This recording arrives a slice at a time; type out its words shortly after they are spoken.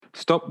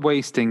stop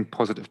wasting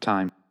positive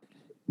time.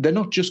 They're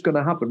not just going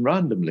to happen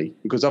randomly,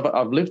 because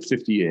I've lived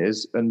 50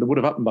 years and they would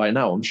have happened by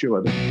now, I'm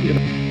sure. You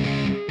know.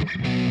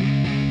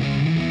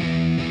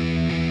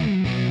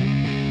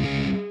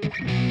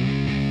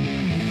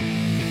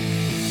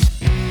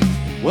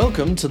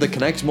 Welcome to the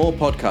Connect More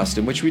podcast,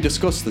 in which we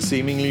discuss the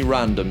seemingly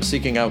random,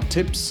 seeking out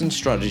tips and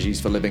strategies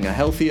for living a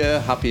healthier,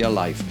 happier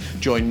life.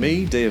 Join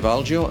me, Dave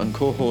Algeo, and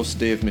co-host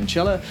Dave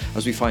Minchella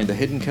as we find the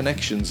hidden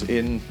connections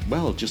in,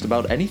 well, just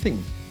about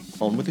anything.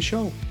 On with the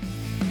show.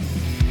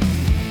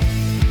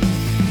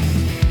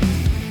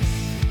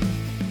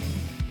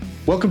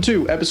 Welcome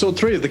to episode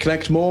 3 of the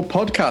Connect More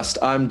podcast.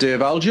 I'm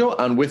Dave Algeo,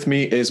 and with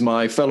me is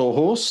my fellow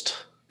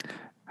host.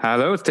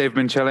 Hello, it's Dave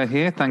Minchella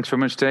here. Thanks very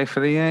much, Dave, for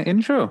the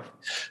intro.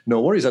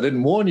 No worries, I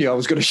didn't warn you. I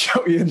was going to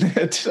shout you in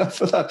there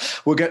for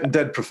that. We're getting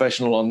dead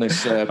professional on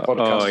this podcast.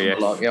 Oh,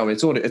 yes. Yeah,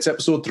 it's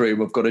episode 3.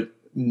 We've got it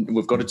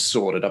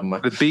sorted, haven't we?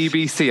 The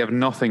BBC have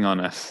nothing on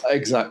us.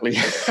 Exactly.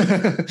 In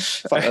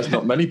fact, there's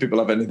not many people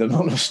have anything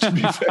on us, to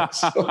be fair.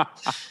 So,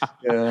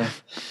 yeah.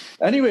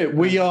 Anyway,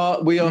 we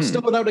are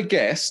still without a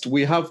guest.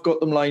 We have got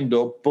them lined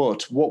up,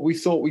 but what we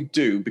thought we'd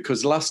do,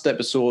 because last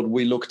episode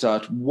we looked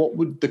at what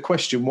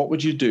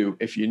would you do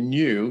if you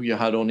knew you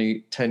had only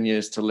 10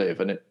 years to live?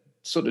 And it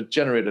sort of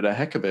generated a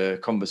heck of a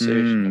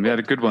conversation. We had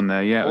a good one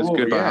there. Yeah, it was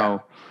good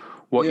about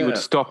what you would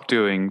stop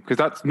doing, because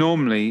that's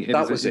normally...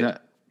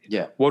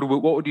 Yeah. What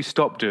would you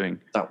stop doing?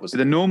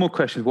 The normal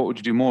question is, what would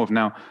you do more of?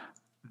 Now,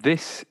 I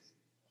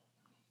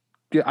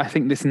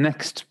think this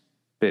next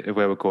bit of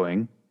where we're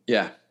going...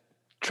 Yeah.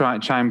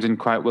 Chimes in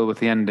quite well with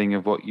the ending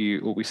of what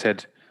we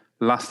said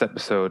last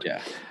episode.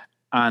 Yeah.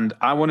 And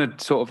I want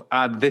to sort of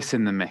add this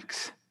in the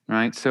mix,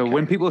 right? So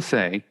when people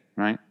say,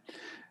 right,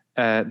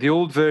 the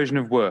old version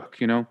of work,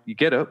 you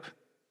get up,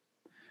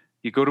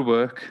 you go to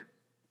work,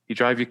 you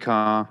drive your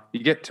car,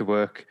 you get to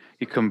work,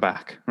 you come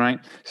back, right?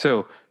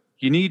 So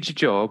you need your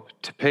job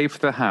to pay for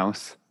the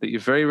house that you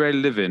very rarely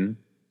live in,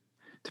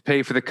 to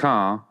pay for the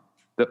car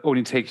that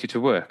only takes you to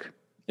work.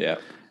 Yeah.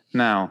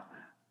 Now,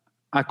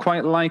 I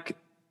quite like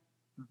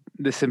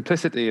the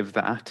simplicity of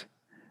that,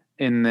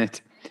 in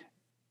that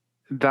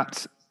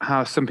that's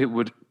how some people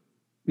would,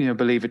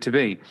 believe it to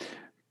be,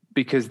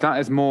 because that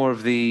is more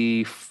of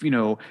the,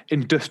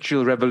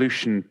 industrial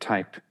revolution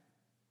type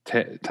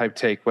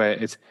take, where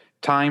it's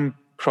time,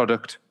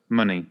 product,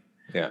 money.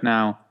 Yeah.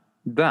 Now,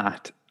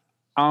 that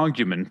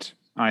argument,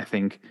 I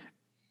think,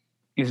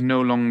 is no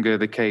longer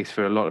the case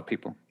for a lot of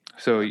people.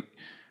 So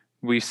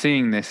we're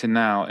seeing this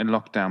now in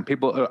lockdown.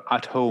 People are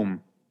at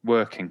home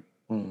working.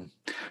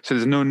 So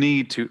there's no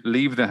need to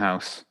leave the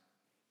house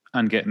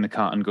and get in the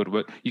car and go to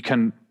work. You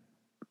can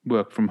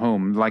work from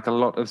home, like a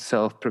lot of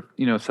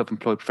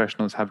self-employed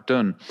professionals have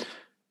done,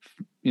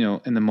 in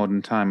the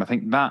modern time. I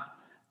think that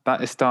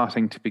is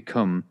starting to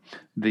become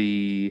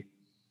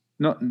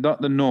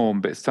not the norm,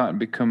 but it's starting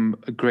to become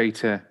a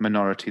greater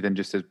minority than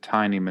just a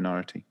tiny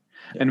minority.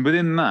 Yeah. And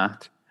within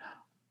that,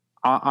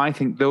 I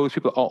think those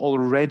people are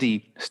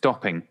already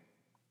stopping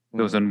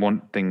those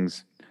unwanted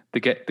things. They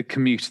get the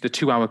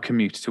 2-hour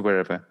commute to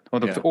wherever,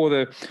 or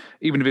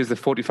even if it's the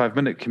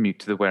 45-minute commute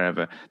to the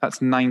wherever,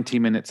 that's 90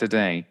 minutes a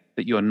day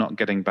that you're not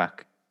getting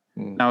back.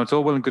 Now, it's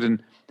all well and good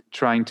in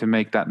trying to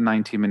make that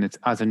 90 minutes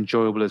as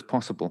enjoyable as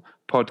possible,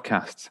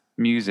 podcasts,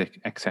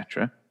 music,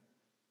 etc.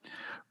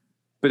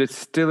 But it's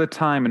still a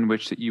time in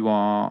which that you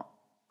are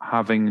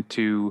having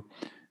to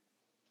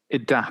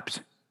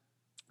adapt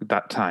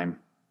that time.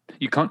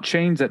 You can't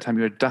change that time.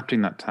 You're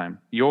adapting that time,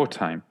 your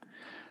time.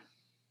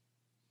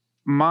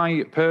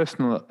 My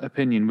personal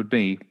opinion would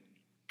be,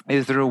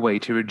 is there a way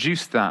to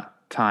reduce that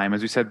time,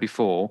 as we said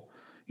before,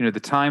 the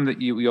time that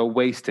you're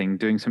wasting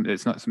doing something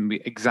that's not something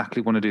we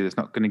exactly want to do, that's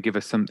not going to give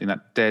us something,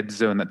 that dead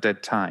zone, that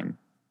dead time.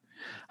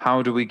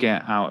 How do we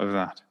get out of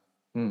that?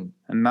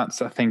 And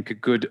that's, I think, a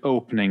good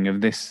opening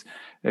of this,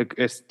 a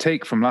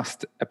take from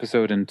last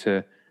episode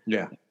into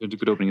a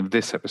good opening of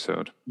this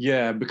episode.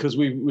 Yeah, because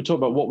we talk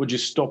about what would you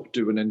stop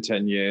doing in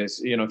 10 years,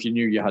 if you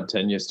knew you had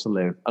 10 years to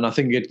live. And I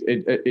think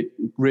it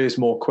raised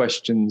more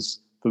questions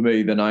for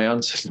me than I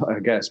answered, I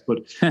guess.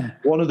 But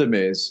one of them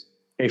is,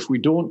 if we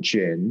don't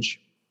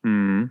change,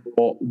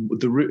 or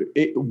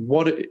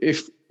what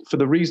if for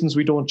the reasons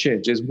we don't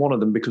change, is one of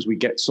them because we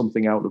get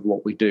something out of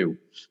what we do.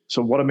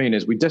 So what I mean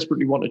is, we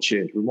desperately want to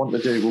change. We want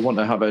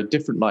to have a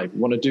different life. We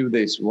want to do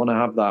this. We want to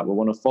have that. We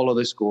want to follow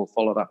this goal,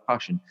 follow that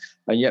passion.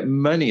 And yet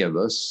many of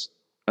us,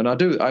 and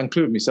I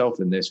include myself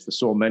in this for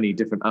so many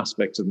different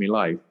aspects of my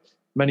life,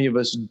 many of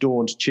us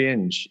don't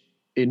change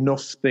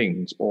enough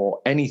things or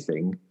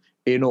anything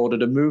in order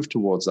to move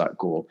towards that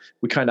goal.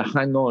 We kind of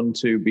hang on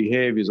to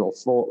behaviors or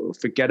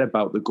forget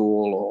about the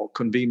goal, or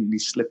conveniently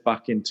slip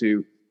back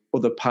into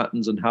other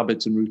patterns and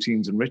habits and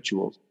routines and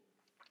rituals.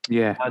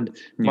 Yeah. And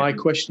my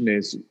question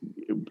is,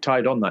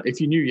 tied on that, if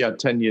you knew you had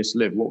 10 years to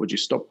live, what would you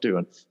stop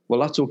doing? Well,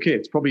 that's okay.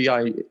 It's probably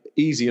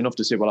easy enough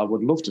to say, well, I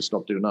would love to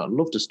stop doing that. I'd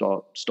love to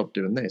stop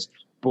doing this.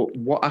 But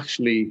what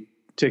actually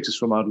takes us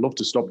from I'd love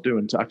to stop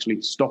doing to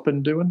actually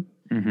stopping doing?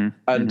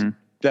 And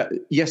that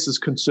yes, there's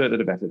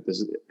concerted effort.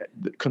 There's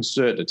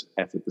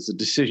a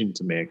decision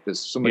to make. There's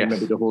somebody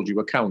maybe to hold you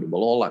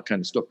accountable, all that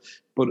kind of stuff.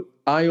 But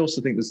I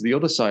also think there's the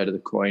other side of the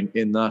coin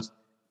in that,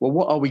 well,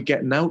 what are we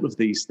getting out of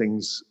these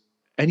things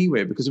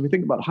anyway? Because if we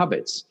think about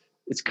habits,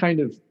 it's kind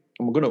of,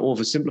 and we're going to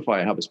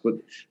oversimplify habits, but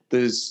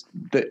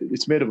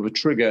it's made up of a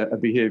trigger, a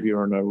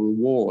behavior, and a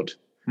reward.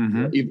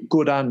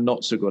 Good and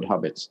not so good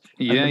habits.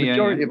 And the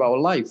majority of our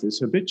life is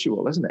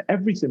habitual, isn't it?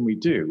 Everything we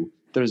do,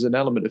 there's an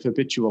element of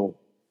habitual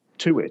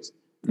to it.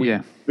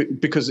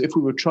 Because if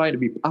we were trying to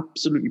be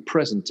absolutely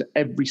present to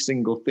every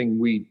single thing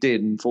we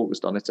did and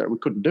focused on it, we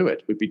couldn't do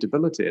it. We'd be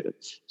debilitated.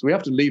 So we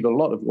have to leave a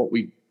lot of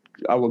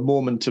our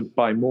moment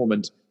by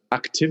moment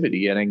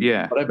activity and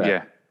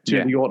whatever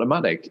to the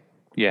automatic,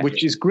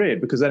 which is great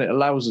because then it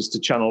allows us to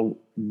channel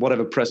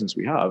whatever presence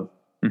we have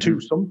to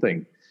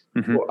something.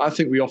 But I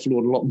think we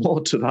offload a lot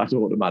more to that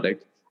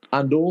automatic,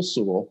 and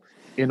also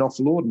in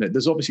offloading it,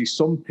 there's obviously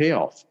some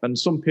payoff, and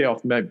some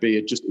payoff might be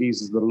it just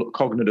eases the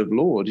cognitive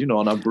load,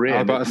 on our brain.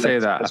 I'm about to say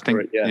that. I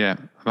think,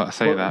 I'm about to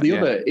say that. The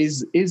other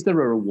is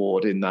there a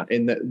reward in that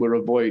we're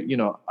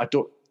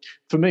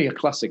for me, a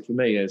classic for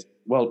me is,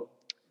 well,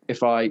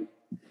 if I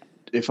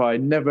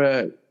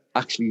never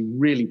actually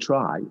really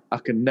try, I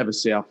can never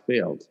say I've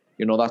failed.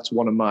 That's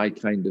one of my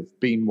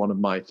been one of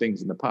my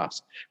things in the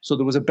past. So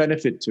there was a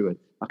benefit to it.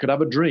 I could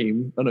have a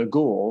dream and a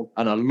goal,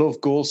 and I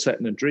love goal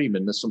setting and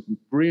dreaming. There's something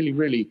really,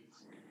 really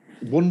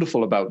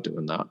wonderful about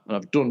doing that. And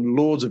I've done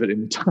loads of it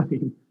in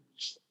time.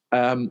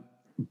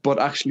 But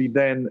actually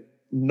then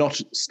not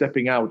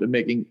stepping out and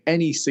making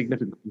any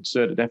significant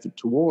concerted effort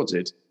towards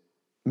it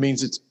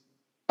means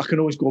I can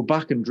always go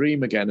back and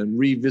dream again and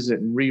revisit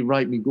and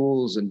rewrite my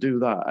goals and do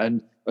that.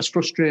 And as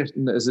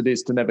frustrating as it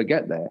is to never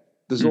get there,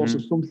 there's also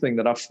something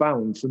that I've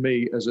found for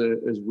me as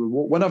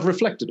reward. When I've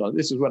reflected on it,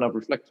 this is when I've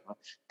reflected on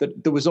it,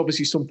 that there was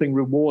obviously something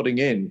rewarding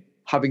in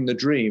having the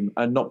dream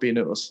and not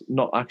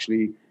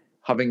actually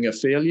having a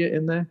failure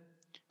in there.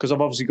 Because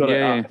I've obviously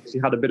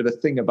had a bit of a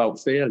thing about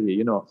failure.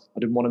 I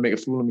didn't want to make a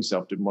fool of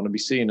myself, didn't want to be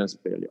seen as a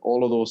failure,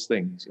 all of those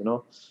things,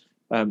 So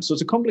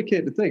it's a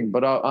complicated thing,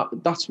 but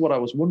that's what I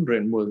was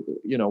wondering was,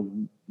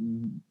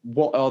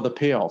 what are the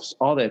payoffs?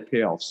 Are there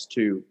payoffs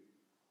to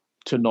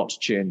not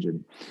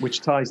changing,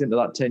 which ties into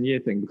that 10-year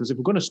thing? Because if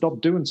we're going to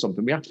stop doing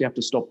something, we actually have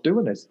to stop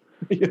doing it.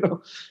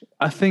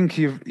 I think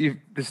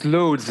there's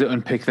loads to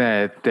unpick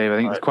there, Dave. I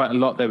think there's quite a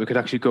lot there we could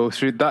actually go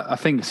through. That I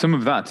think some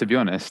of that, to be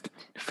honest,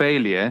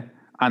 failure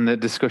and the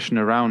discussion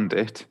around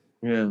it,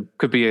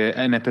 could be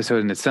an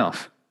episode in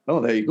itself. Oh,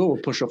 there you go.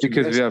 We'll push off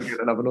because we have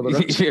another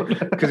episode.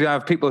 Because we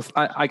have people.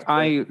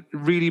 I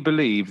really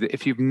believe that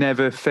if you've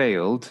never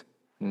failed,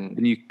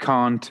 then you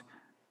can't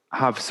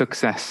have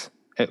success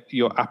at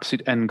your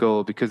absolute end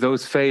goal, because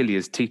those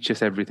failures teach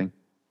us everything.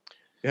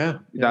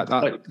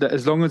 That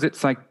as long as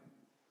it's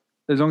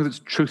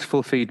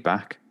truthful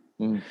feedback,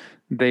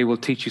 they will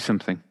teach you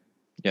something.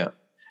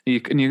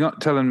 And you're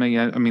not telling me.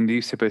 I mean, the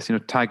use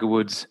of Tiger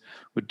Woods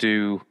would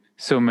do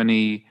so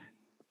many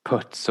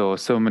putts or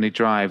so many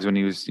drives when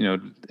he was,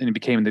 and he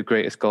became the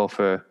greatest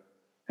golfer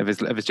of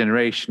his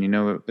generation.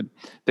 But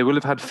they will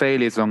have had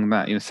failures along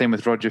that. Same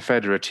with Roger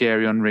Federer,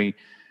 Thierry Henry.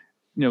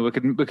 We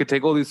could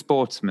take all these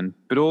sportsmen,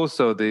 but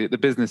also the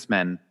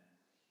businessmen,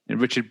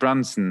 Richard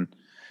Branson,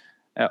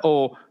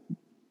 or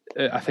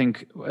I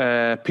think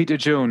Peter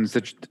Jones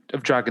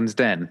of Dragon's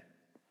Den.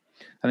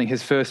 I think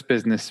his first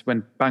business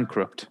went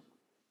bankrupt,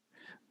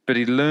 but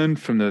he learned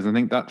from those. I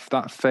think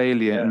that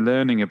failure and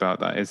learning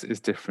about that is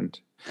different.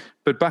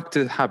 But back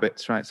to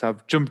habits, right? So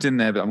I've jumped in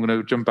there, but I'm going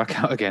to jump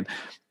back out again.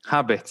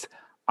 Habits.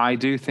 I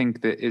do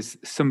think there is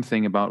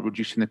something about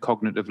reducing the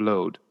cognitive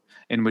load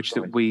in which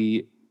that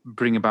we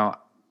bring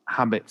about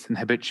habits and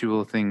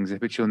habitual things.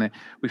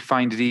 We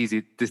find it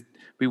easy.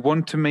 We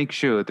want to make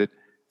sure that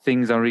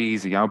things are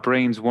easy. Our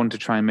brains want to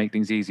try and make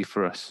things easy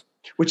for us.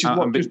 Which is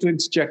just to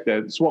interject there,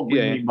 it's what we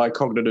mean by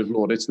cognitive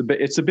load. It's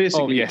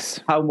basically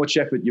how much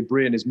effort your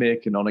brain is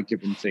making on a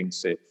given thing,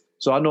 say.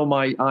 So I know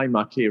my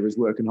iMac here is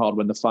working hard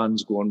when the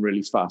fan's going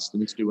really fast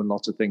and it's doing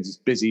lots of things. It's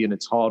busy and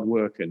it's hard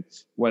work. And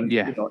when,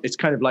 it's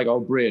kind of like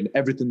our brain,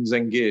 everything's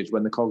engaged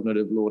when the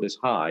cognitive load is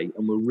high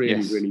and we're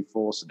really, really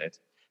forcing it.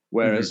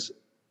 Whereas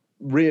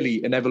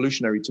really in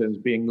evolutionary terms,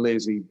 being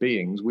lazy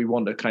beings, we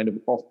want to kind of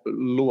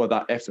lower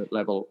that effort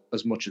level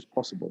as much as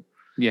possible.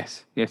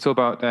 Yes. Yeah. It's all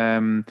about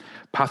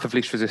path of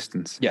least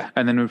resistance. Yeah.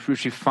 And then if we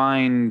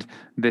find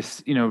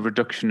this,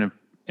 reduction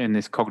in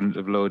this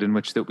cognitive load in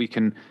which that we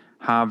can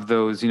have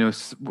those,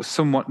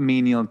 somewhat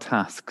menial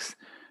tasks,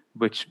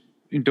 which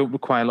don't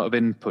require a lot of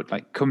input,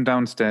 like come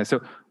downstairs. So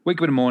wake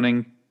up in the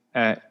morning,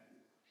 go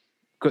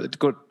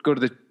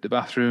to the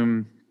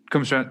bathroom,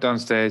 come straight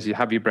downstairs, you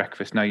have your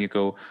breakfast. Now you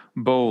go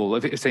bowl,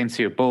 if it's saying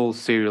cereal, bowl,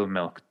 cereal,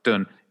 milk,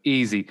 done.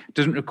 Easy.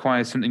 Doesn't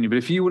require something new. But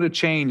if you were to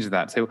change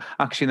that, so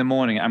actually in the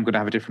morning, I'm going to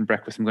have a different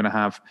breakfast. I'm going to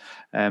have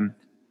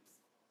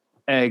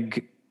eggs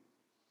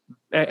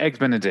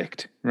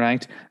Benedict,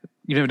 right?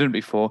 you've never done it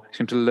before. It's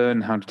going to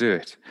learn how to do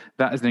it.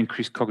 That is an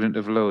increased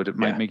cognitive load. It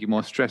might make you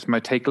more stressed. It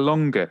might take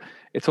longer.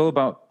 It's all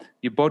about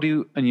your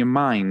body and your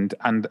mind,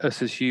 and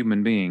us as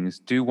human beings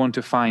do want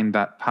to find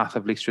that path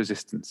of least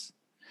resistance.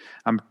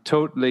 I'm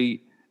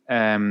totally,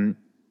 broad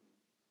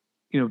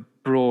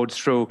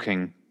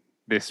stroking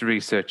this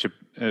research of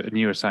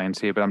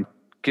neuroscience here, but I'm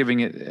giving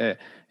it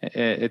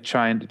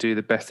trying to do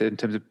the best in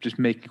terms of just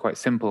making it quite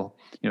simple,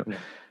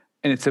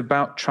 And it's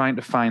about trying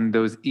to find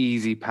those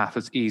easy paths,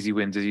 those easy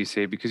wins, as you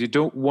say, because you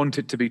don't want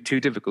it to be too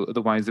difficult.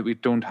 Otherwise, that we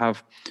don't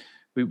have,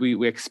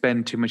 we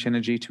expend too much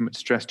energy, too much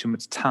stress, too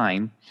much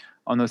time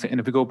on those things. And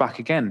if we go back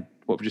again,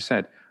 what we just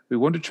said, we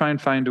want to try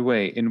and find a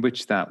way in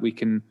which that we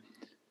can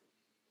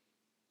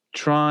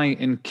try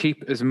and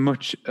keep as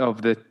much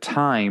of the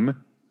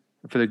time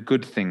for the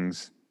good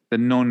things, the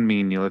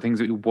non-menial, the things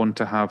that we want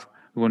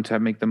to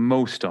make the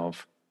most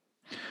of.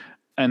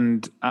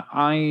 And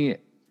I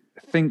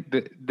think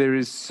that there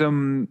is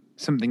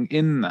something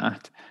in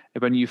that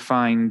when you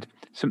find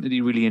something that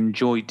you really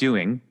enjoy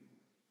doing,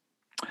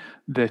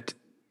 that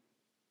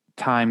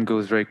time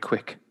goes very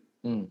quick.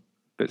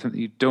 But something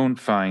you don't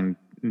find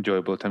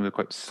enjoyable, time goes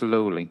quite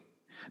slowly.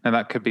 Now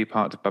that could be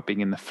part of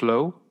being in the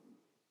flow,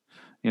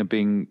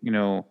 being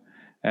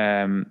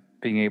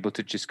able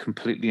to just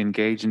completely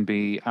engage and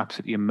be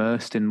absolutely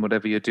immersed in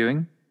whatever you're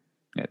doing.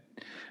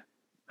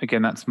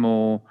 Again, that's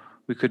more,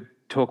 we could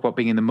talk about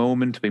being in the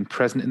moment, being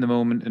present in the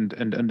moment,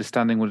 and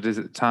understanding what it is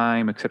at the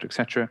time, et cetera, et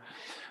cetera.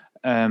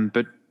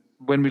 But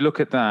when we look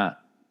at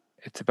that,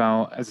 it's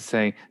about, as I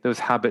say, those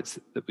habits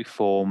that we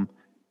form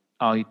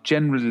are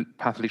general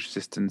path of least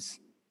resistance,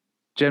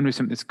 generally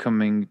something that's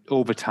coming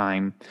over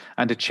time,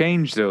 and to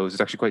change those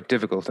is actually quite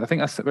difficult. I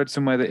think I read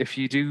somewhere that if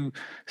you do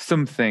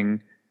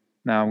something,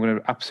 now I'm going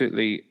to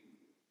absolutely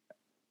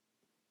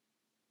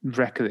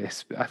wreck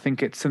this, but I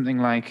think it's something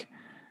like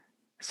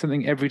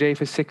something every day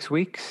for 6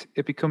 weeks,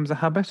 it becomes a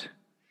habit.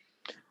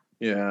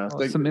 Yeah,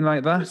 or something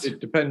like that.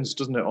 It depends,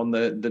 doesn't it, on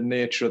the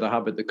nature of the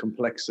habit, the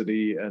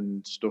complexity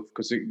and stuff.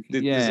 Because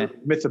there's a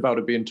myth about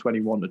it being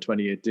 21 to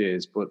 28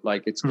 days, but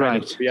like it's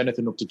kind of be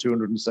anything up to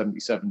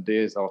 277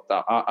 days. Or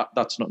that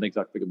that's not an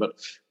exact figure, but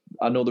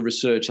I know the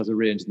research has a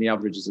range, and the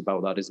average is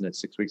about that, isn't it?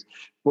 6 weeks.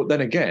 But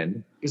then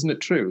again, isn't it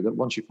true that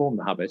once you form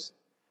the habit,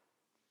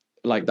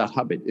 like that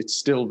habit, it's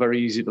still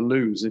very easy to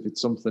lose if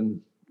it's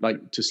something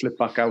like to slip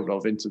back out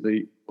of into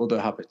the other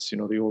habits,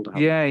 the older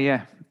habits.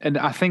 Yeah. And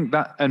I think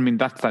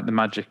that's like the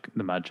magic,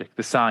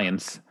 the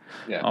science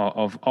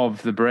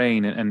of the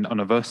brain and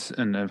of us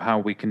and of how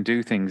we can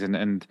do things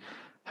and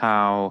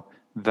how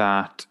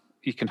that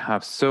you can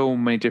have so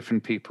many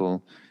different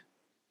people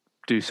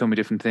do so many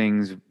different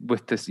things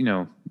with this.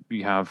 You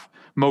have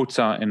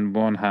Mozart in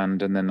one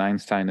hand and then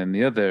Einstein in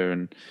the other.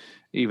 And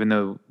even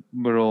though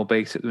we're all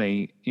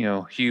basically,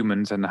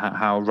 humans, and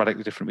how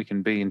radically different we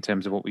can be in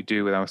terms of what we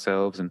do with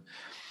ourselves. And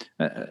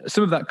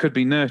some of that could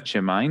be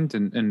nurture mind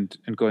and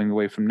going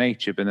away from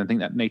nature. But I think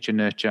that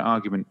nature-nurture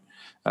argument,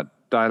 that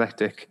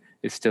dialectic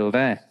is still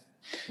there.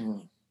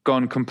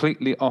 Gone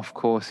completely off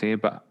course here,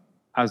 but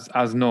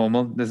as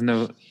normal, there's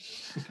no...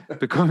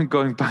 But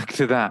going back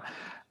to that,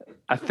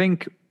 I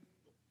think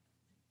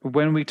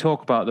when we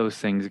talk about those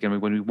things,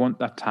 again, when we want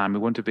that time, we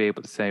want to be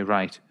able to say,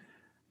 right,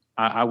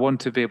 I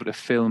want to be able to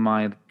fill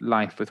my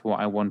life with what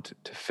I want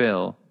to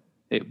fill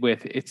it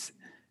with.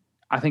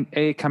 I think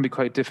it can be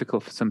quite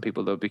difficult for some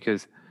people though,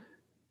 because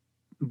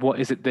what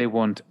is it they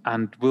want,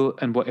 and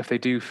what if they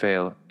do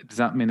fail? Does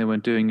that mean they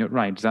weren't doing it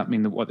right? Does that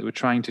mean that what they were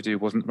trying to do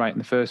wasn't right in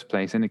the first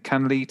place? And it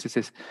can lead to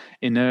this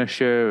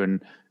inertia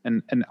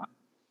and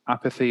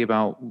apathy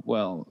about,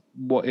 well,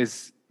 what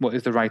is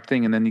the right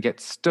thing? And then you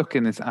get stuck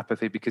in this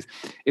apathy because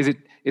is it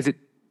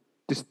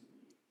just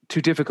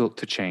too difficult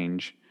to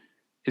change?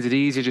 Is it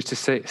easier just to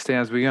stay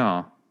as we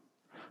are?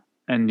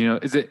 And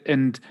is it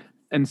and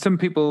some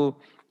people,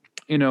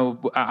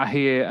 I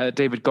hear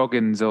David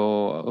Goggins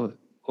or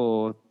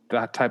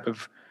that type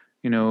of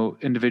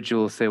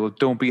individual say, well,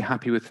 don't be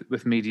happy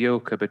with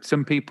mediocre. But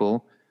some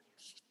people,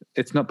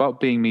 it's not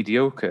about being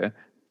mediocre.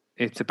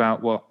 It's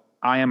about, well,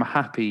 I am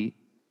happy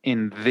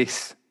in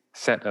this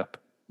setup.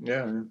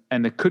 Yeah.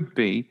 And it could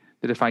be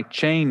that if I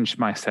change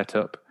my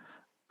setup,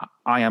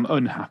 I am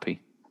unhappy.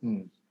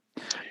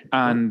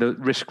 And the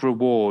risk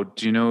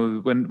reward,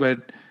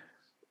 when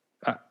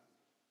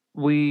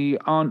we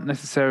aren't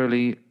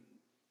necessarily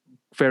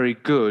very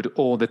good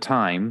all the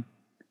time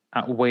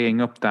at weighing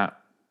up that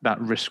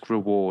risk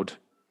reward.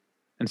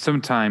 And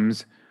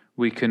sometimes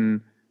we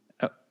can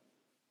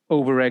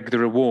over-egg the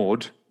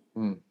reward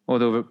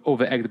or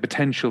over-egg the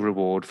potential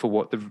reward for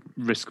what the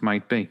risk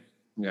might be.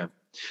 Yeah.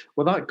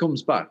 Well, that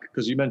comes back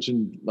because you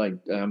mentioned like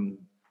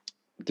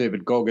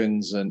David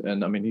Goggins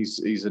and I mean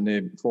he's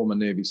a former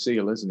Navy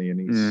SEAL, isn't he?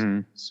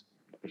 And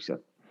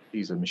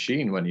he's a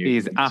machine when you.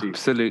 He's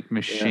absolute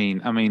machine.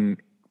 Yeah. I mean,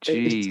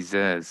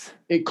 Jesus.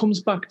 It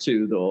comes back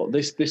to though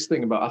this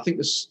thing about, I think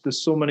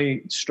there's so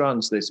many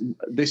strands.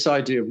 This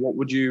idea of what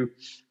would you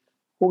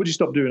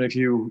stop doing if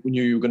you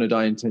knew you were going to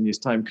die in 10 years'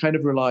 time? Kind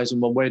of relies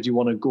on, well, where do you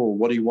want to go?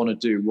 What do you want to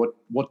do?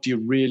 What do you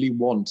really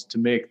want to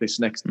make this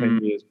next 10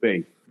 years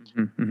be?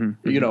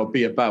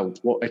 be about?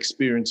 What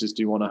experiences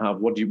do you want to have?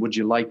 Would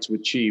you like to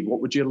achieve?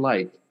 What would you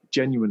like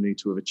genuinely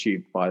to have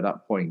achieved by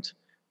that point?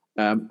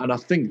 And I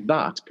think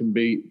that can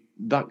be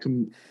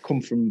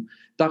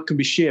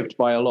shaped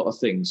by a lot of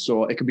things.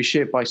 So it can be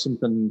shaped by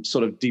something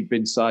sort of deep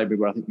inside me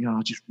where I think,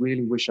 I just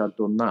really wish I'd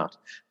done that.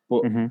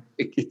 But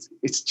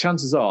it's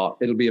chances are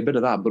it'll be a bit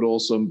of that, but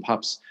also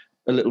perhaps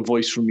a little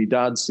voice from me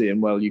dad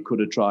saying, well, you could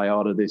have tried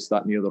harder this,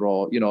 that, and the other,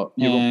 or,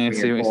 I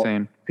see what you're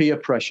saying. Peer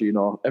pressure,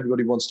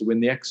 everybody wants to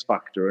win the X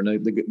Factor,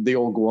 and they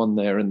all go on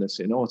there and they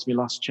say, it's my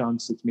last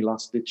chance, it's my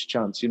last ditch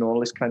chance, all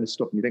this kind of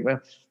stuff. And you think, well,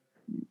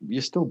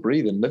 you're still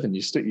breathing, living.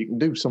 You can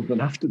do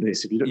something after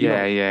this. If you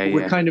don't,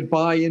 we kind of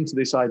buy into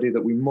this idea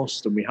that we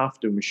must and we have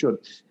to and we should.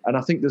 And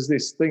I think there's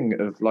this thing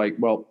of like,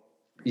 well,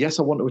 yes,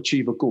 I want to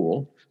achieve a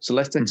goal. So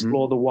let's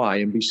explore the why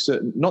and be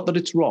certain, not that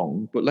it's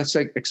wrong, but let's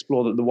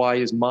explore that the why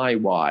is my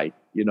why,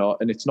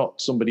 and it's not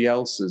somebody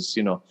else's,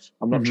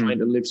 I'm not trying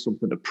to live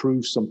something to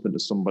prove something to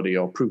somebody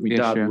or prove me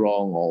dad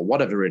wrong or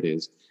whatever it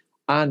is.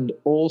 And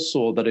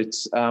also that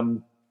it's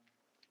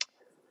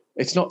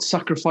not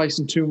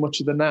sacrificing too much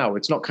of the now.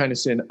 It's not kind of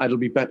saying, it'll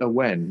be better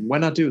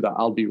when I do that,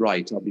 I'll be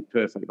right, I'll be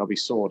perfect, I'll be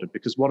sorted.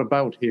 Because what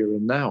about here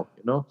and now,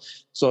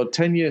 So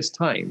 10 years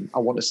time, I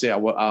want to say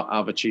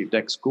I've achieved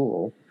X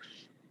goal,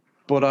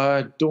 but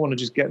I don't want to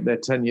just get there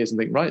 10 years and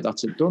think, right,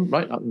 that's it done,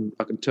 right?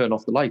 I can turn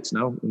off the lights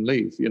now and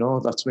leave,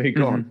 that's me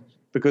gone.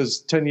 Because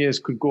 10 years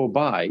could go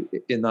by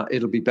in that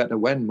it'll be better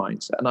when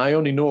mindset. And I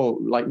only know,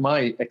 like,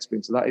 my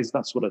experience of that is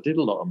that's what I did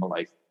a lot of my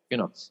life.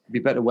 It'd be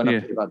better when I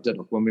pay that debt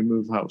off, when we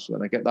move house,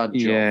 when I get that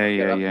job,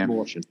 that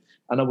promotion.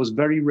 And I was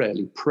very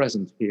rarely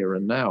present here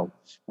and now.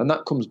 And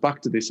that comes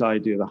back to this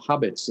idea of the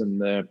habits and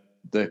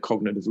the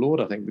cognitive load,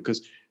 I think,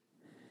 because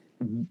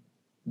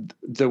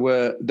there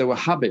were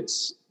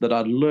habits that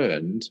I'd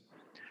learned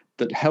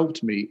that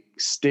helped me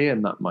stay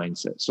in that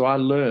mindset. So I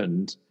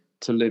learned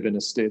to live in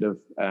a state of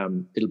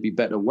it'll be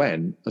better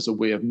when, as a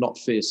way of not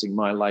facing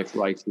my life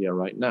right here,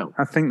 right now.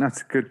 I think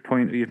that's a good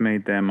point that you've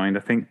made there, Mind.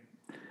 I think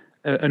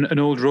an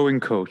old rowing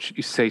coach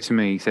used to say to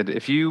me, he said,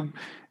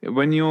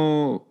 when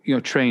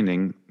you're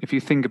training, if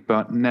you think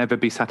about never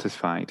be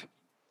satisfied,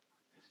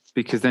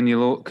 because then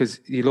you'll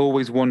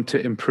always want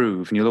to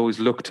improve and you'll always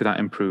look to that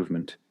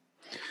improvement.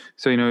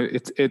 So, and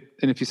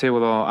if you say,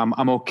 well,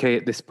 I'm okay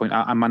at this point,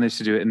 I managed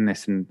to do it in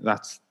this, and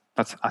that's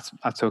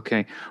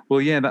okay.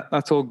 Well, yeah,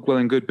 that's all well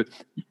and good, but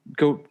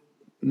go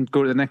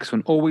to the next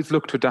one. Always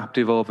look to adapt,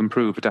 evolve,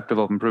 improve.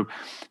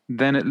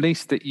 Then at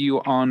least that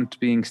you aren't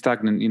being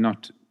stagnant. You're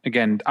not,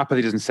 again,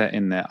 apathy doesn't set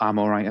in there. I'm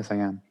all right as I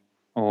am,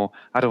 or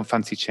I don't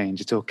fancy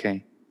change. It's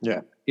okay.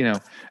 Yeah.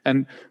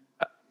 And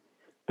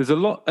there's a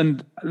lot,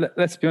 and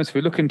let's be honest, if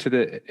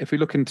we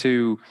look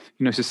into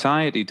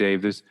society,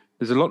 Dave, there's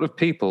a lot of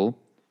people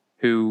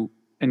who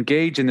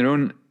engage in their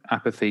own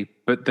apathy,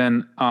 but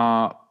then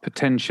are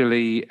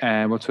potentially,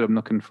 what's what I'm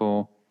looking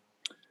for,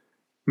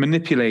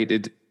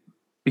 manipulated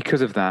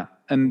because of that.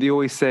 And they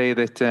always say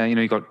that,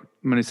 you got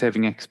money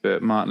saving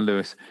expert Martin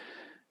Lewis.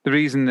 The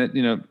reason that,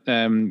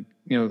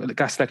 the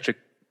gas electric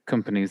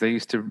companies, they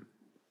used to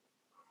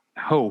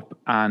hope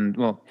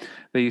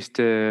they used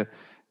to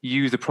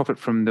use the profit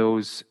from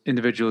those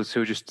individuals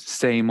who are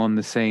just on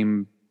the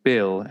same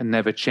bill and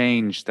never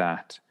change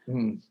that.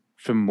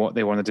 From what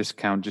they want to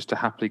discount, just to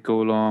happily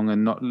go along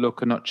and not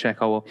look and not check,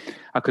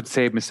 I could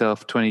save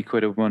myself 20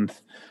 quid a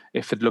month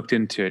if I'd looked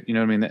into it. You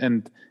know what I mean?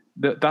 And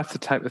that's the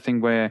type of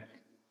thing where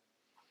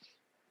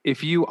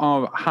if you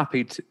are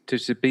happy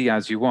to be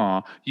as you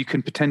are, you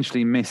can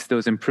potentially miss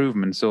those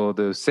improvements or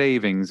those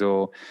savings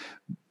or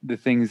the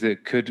things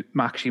that could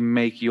actually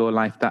make your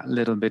life that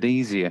little bit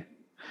easier.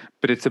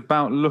 But it's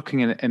about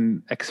looking at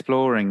and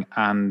exploring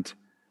and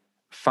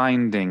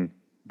finding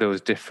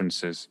those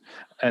differences.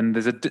 And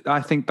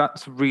I think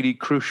that's really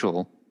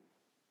crucial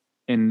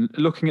in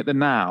looking at the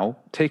now,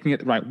 taking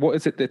it, right, what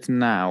is it that's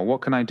now?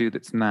 What can I do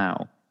that's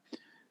now?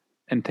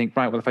 And think,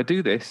 right, well, if I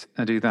do this,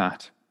 I do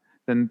that,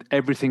 then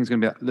everything's going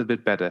to be a little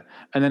bit better.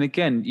 And then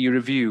again, you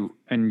review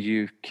and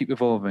you keep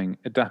evolving,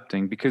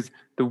 adapting, because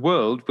the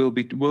world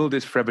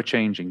is forever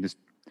changing.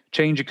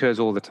 Change occurs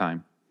all the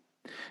time.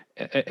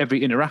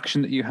 Every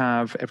interaction that you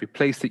have, every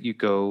place that you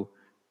go,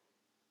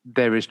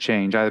 there is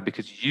change, either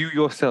because you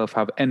yourself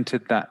have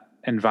entered that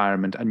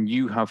environment and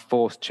you have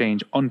forced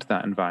change onto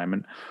that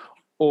environment,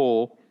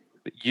 or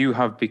you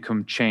have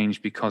become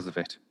changed because of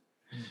it.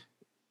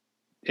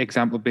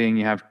 Example being,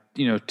 you have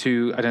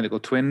two identical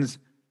twins.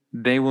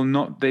 They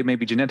may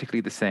be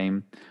genetically the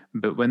same,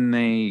 but when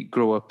they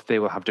grow up, they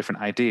will have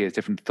different ideas,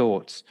 different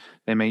thoughts.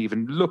 They may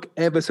even look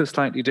ever so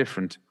slightly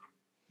different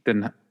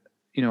than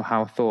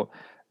how thought.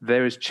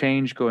 There is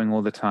change going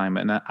all the time,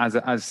 and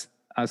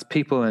as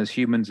people, as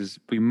humans,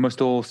 we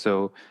must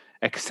also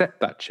accept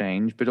that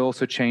change, but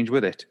also change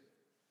with it.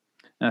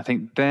 And I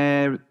think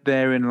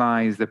therein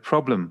lies the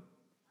problem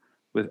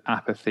with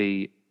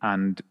apathy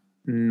and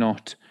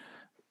not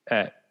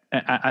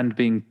and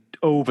being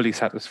overly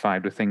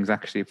satisfied with things.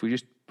 Actually, if we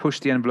just push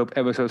the envelope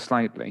ever so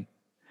slightly,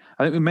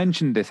 I think we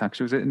mentioned this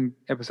actually. Was it in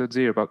episode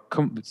 0 about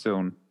comfort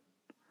zone,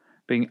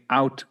 being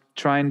out,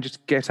 try and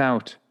just get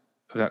out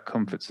that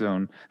comfort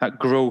zone, that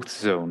growth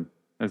zone,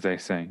 as they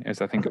say,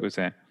 as I think it was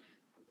there.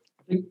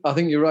 I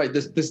think you're right.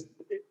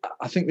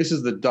 I think this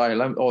is the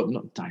dilemma, or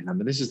not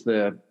dilemma. Is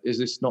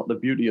this not the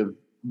beauty of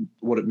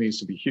what it means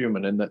to be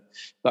human, and that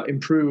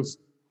improve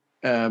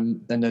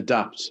and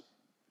adapt,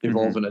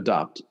 evolve and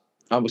adapt.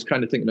 I was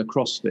kind of thinking of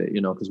CrossFit,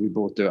 because we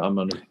both do it. I'm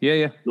on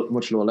a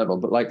much lower level,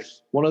 but like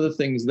one of the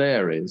things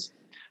there is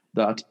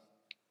that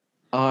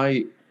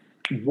I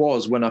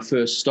was, when I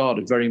first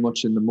started, very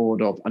much in the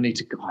mode of I need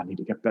to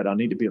get better. I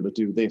need to be able to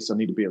do this. I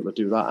need to be able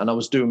to do that. And I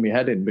was doing my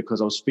head in because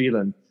I was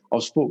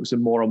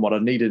focusing more on what I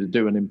needed to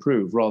do and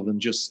improve rather than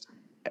just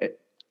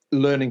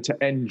learning to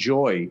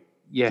enjoy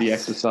the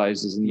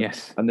exercises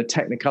and the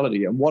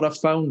technicality. And what I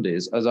found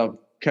is, as I've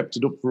kept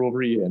it up for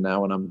over a year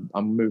now, and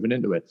I'm moving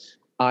into it,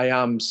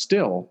 I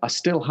still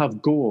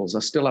have goals. I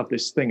still have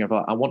this thing of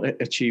I want to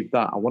achieve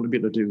that. I want to be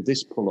able to do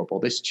this pull up or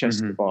this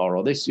chest bar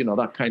or this,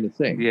 that kind of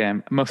thing. Yeah,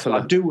 muscle.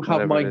 I do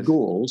have my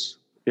goals.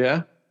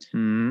 Yeah,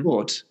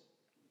 but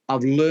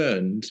I've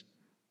learned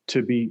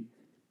to be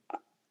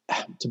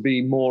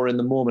more in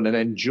the moment and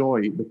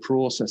enjoy the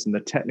process and the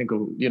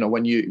technical.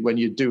 When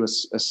you do a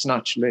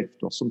snatch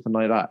lift or something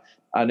like that,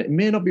 and it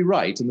may not be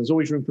right, and there's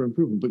always room for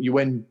improvement, but you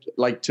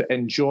like to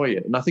enjoy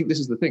it. And I think this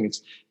is the thing.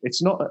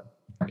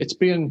 It's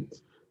being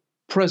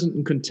present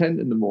and content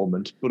in the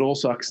moment, but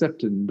also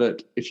accepting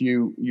that if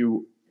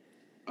you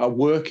are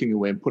working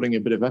away and putting a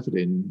bit of effort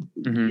in,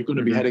 you're going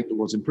to be heading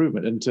towards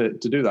improvement. And to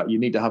do that, you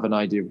need to have an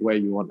idea of where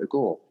you want to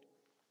go.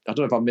 I don't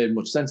know if I've made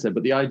much sense there,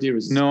 but the idea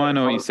is... No, I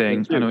know what you're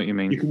saying. I know what you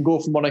mean. You can go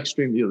from one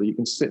extreme to the other. You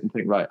can sit and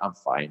think, right, I'm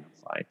fine.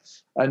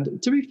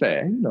 And to be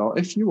fair,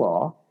 if you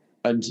are,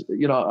 and,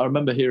 I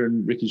remember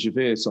hearing Ricky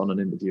Gervais on an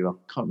interview, I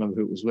can't remember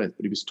who it was with,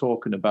 but he was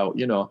talking about,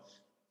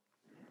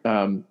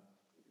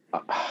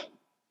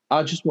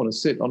 I just want to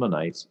sit on a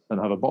night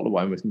and have a bottle of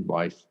wine with my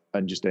wife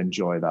and just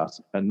enjoy that.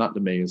 And that to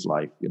me is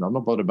life. I'm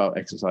not bothered about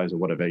exercise or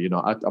whatever. I'm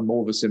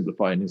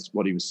oversimplifying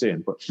what he was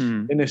saying. But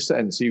in this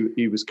sense,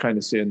 he was kind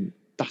of saying,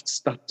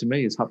 that to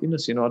me is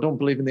happiness. I don't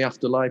believe in the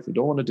afterlife. I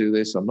don't want to do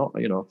this. I'm not,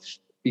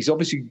 he's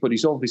obviously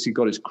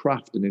got his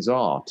craft and his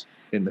art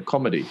in the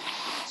comedy.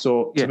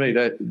 So to me,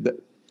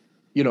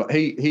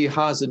 he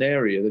has an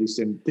area that he's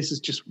saying, this is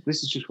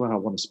just where I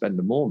want to spend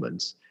the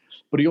moments.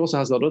 But he also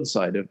has that other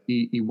side of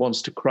he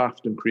wants to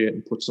craft and create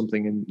and put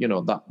something in,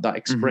 that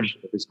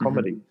expression of his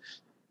comedy.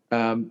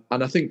 And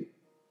I think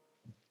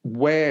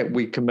where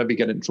we can maybe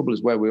get in trouble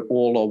is where we're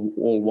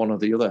all one or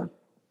the other.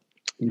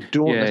 You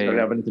don't necessarily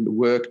have anything to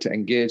work, to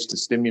engage, to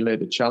stimulate,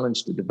 to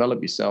challenge, to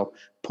develop yourself,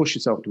 push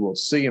yourself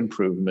towards, see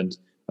improvement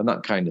and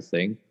that kind of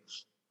thing.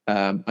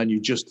 And you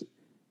just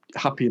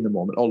happy in the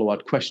moment, although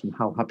I'd question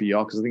how happy you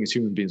are, because I think as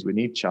human beings we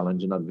need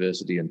challenge and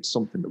adversity and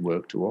something to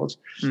work towards.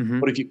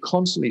 But if you're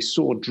constantly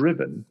so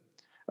driven,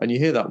 and you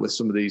hear that with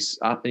some of these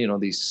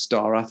these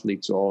star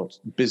athletes or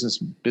business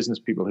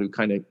people who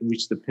kind of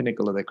reach the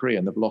pinnacle of their career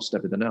and they've lost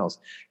everything else,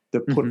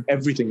 they've put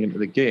everything into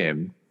the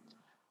game,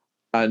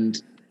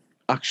 and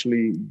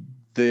actually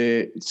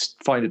they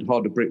find it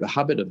hard to break the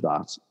habit of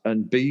that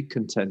and be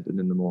content and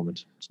in the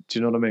moment. Do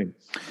you know what I mean?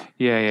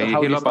 So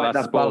how do you find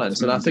that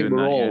balance? And I think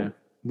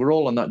we're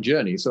all on that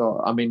journey.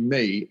 So, I mean,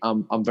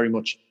 I'm very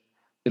much,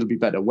 it'll be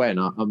better when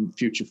I'm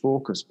future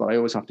focused, but I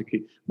always have to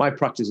keep, my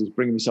practice is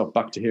bringing myself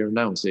back to here and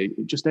now and say,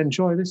 just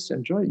enjoy this,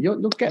 enjoy it. You'll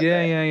get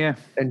there. Yeah.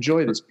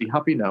 Enjoy this, be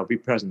happy now, be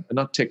present. And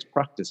that takes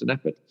practice and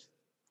effort.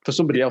 For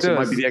somebody else, it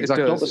might be the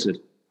exact opposite.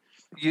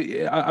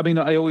 I mean,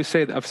 I always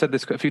say that, I've said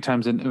this a few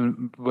times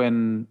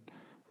when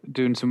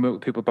doing some work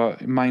with people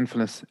about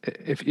mindfulness.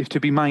 If to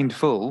be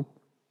mindful,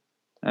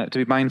 to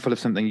be mindful of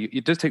something,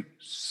 it does take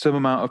some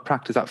amount of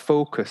practice. That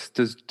focus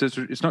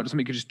it's not something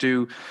you can just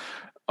do.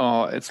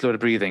 Oh, it's a lot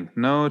of breathing.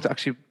 No, it's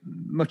actually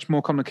much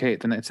more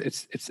complicated than it's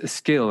a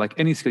skill. Like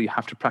any skill, you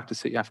have to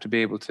practice it. You have to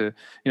be able to.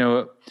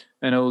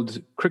 An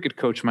old cricket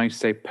coach might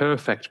say,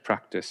 "Perfect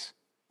practice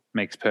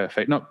makes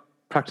perfect." Not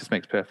practice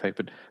makes perfect,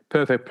 but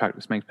perfect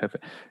practice makes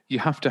perfect. You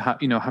have to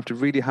have to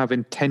really have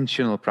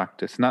intentional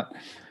practice, and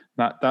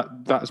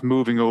that's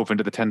moving over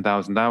into the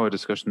 10,000 hour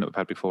discussion that we've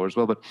had before as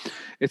well. But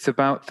it's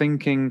about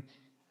thinking,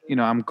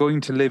 I'm going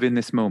to live in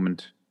this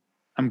moment.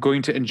 I'm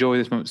going to enjoy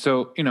this moment.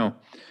 So, and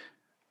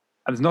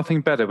there's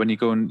nothing better when you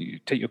go and you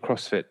take your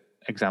CrossFit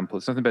example.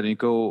 It's nothing better when you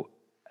go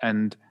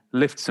and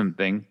lift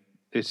something.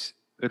 It's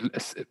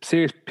a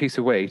serious piece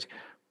of weight,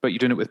 but you're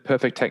doing it with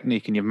perfect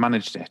technique and you've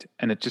managed it.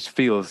 And it just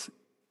feels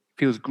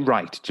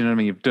right. Do you know what I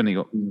mean? You've done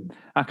it.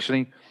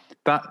 Actually,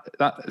 that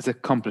is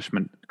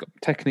accomplishment. Got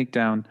technique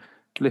down,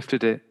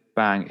 lifted it,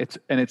 bang.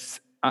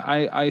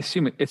 I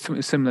assume it's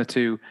something similar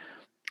to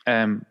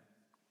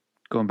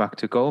going back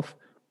to golf,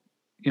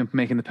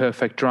 making the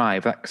perfect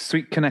drive, that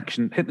sweet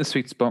connection, hitting the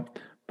sweet spot,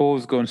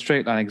 balls going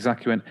straight line,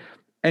 exactly when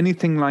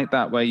anything like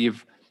that, where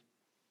you've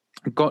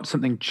got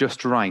something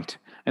just right.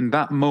 And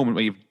that moment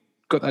where you've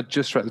got that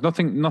just right, there's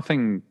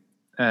nothing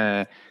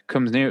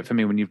comes near it for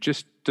me when you've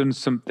just done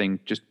something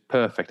just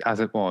perfect as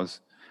it was.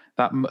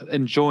 That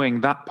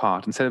enjoying that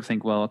part instead of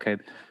thinking, well, okay,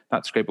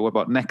 that's great, but what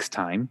about next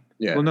time?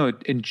 Yeah. Well, no,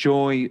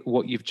 enjoy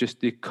what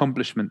the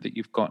accomplishment that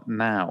you've got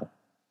now.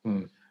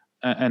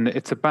 And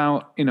it's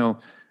about, we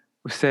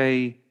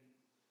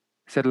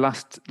said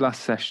last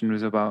episode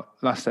was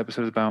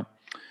about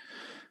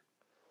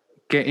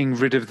getting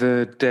rid of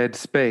the dead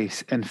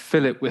space and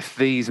fill it with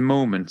these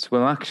moments.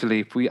 Well,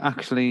 actually,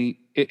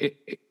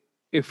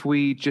 if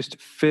we just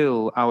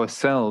fill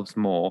ourselves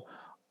more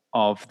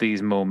of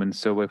these moments,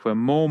 so if we're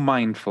more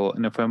mindful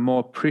and if we're more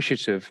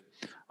appreciative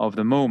of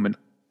the moment,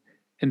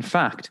 in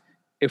fact,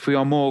 if we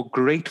are more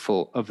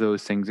grateful of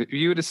those things, if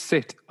you were to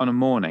sit on a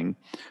morning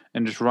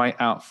and just write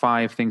out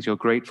 5 things you're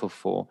grateful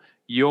for,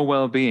 your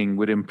well-being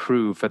would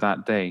improve for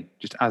that day,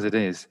 just as it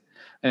is.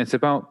 And it's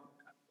about,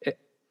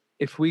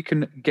 if we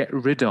can get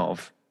rid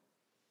of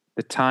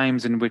the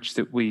times in which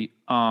that we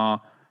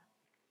are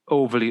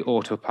overly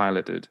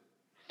autopiloted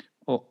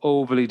or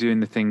overly doing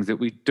the things that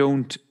we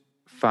don't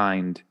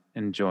find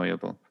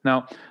enjoyable.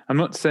 Now, I'm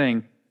not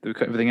saying that we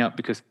cut everything out,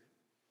 because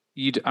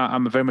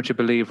I'm very much a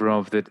believer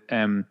of that.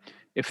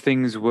 If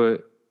things were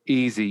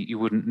easy, you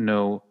wouldn't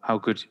know how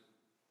good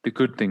the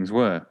good things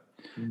were.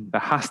 There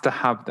has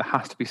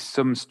to be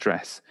some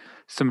stress,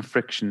 some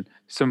friction,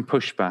 some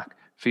pushback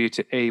for you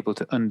to able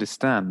to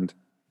understand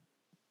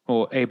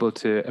or able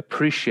to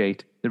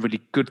appreciate the really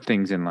good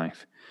things in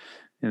life.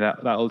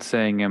 That old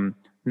saying,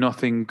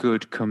 nothing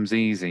good comes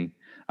easy.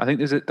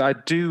 I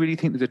do really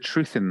think there's a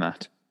truth in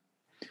that,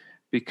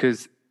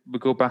 because we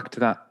go back to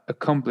that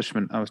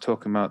accomplishment I was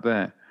talking about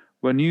there.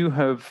 When you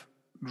have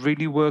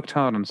really worked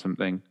hard on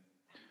something,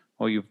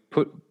 or you've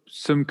put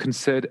some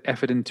concerted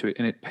effort into it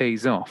and it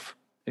pays off,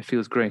 it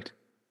feels great.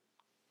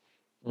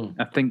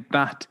 I think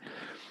that,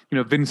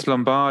 Vince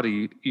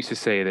Lombardi used to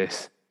say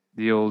this,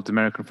 the old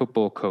American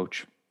football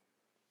coach.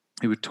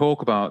 He would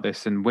talk about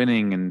this and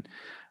winning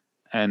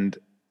and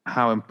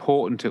how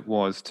important it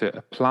was to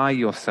apply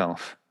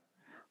yourself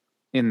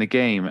in the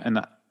game,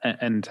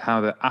 and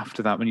how that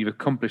after that, when you've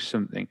accomplished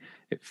something,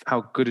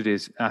 how good it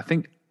is.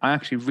 And I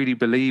actually really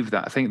believe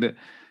that. I think that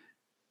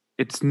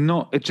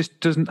it just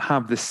doesn't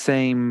have the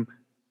same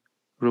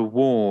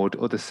reward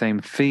or the same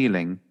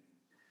feeling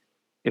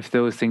if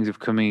those things have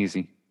come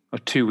easy or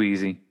too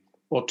easy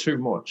or too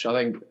much. I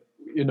think,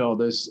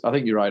 I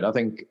think you're right. I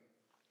think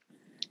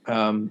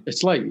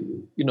it's like,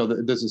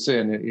 there's a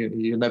saying,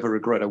 you never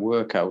regret a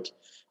workout.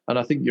 And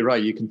I think you're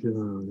right. You can feel,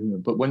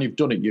 but when you've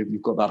done it,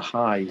 you've got that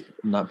high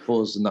and that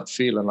buzz and that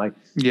feeling, like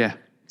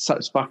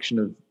satisfaction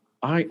of,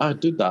 I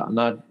did that and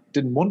I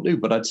didn't want to,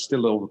 but I'd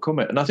still overcome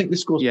it. And I think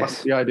this goes back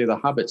to the idea of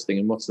the habits thing.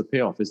 And what's the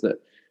payoff is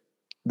that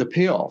the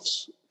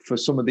payoffs for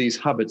some of these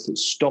habits that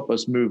stop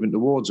us moving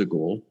towards a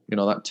goal, that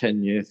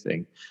 10-year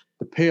thing,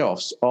 the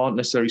payoffs aren't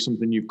necessarily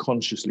something you've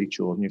consciously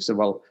chosen. You've said,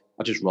 well,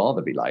 I'd just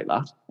rather be like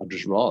that. I'd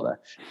just rather.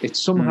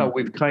 It's somehow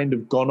we've kind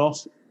of gone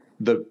off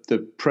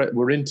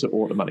we're into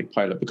automatic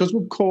pilot because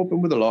we're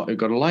coping with a lot. We've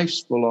got a life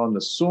full on.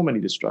 There's so many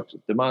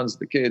distractions, demands of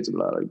the kids,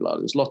 blah, blah, blah.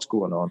 There's lots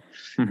going on.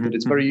 But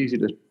it's very easy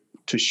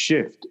to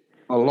shift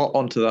a lot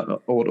onto that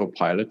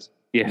autopilot.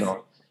 Yes.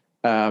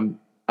 And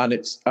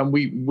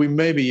we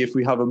maybe, if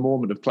we have a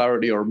moment of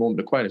clarity or a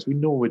moment of quietness, we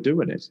know we're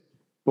doing it,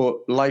 but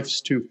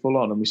life's too full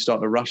on and we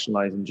start to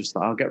rationalize and just,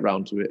 I'll get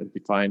round to it and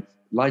be fine.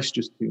 Life's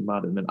just too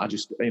mad. And then I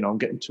just, I'm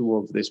getting too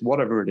over this,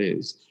 whatever it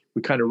is,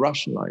 we kind of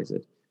rationalize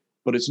it,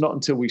 but it's not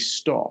until we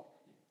stop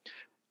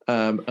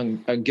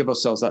and give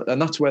ourselves that.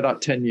 And that's where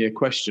that 10-year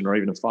question or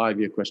even a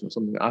 5-year question or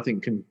something, I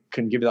think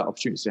can give you that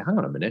opportunity to say, hang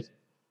on a minute,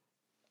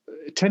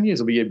 10 years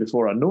will be here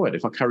before I know it.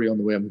 If I carry on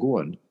the way I'm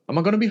going, am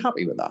I going to be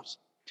happy with that?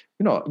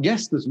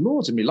 Yes, there's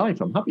loads in my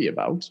life I'm happy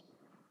about,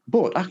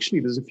 but actually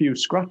there's a few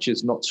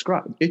itches not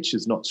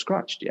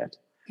scratched yet.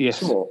 Yes.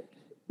 So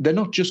they're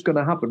not just going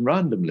to happen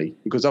randomly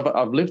because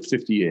I've lived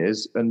 50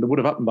 years and they would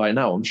have happened by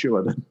now, I'm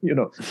sure. That,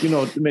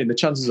 what I mean? The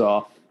chances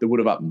are they would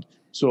have happened.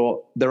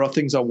 So there are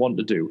things I want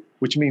to do,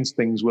 which means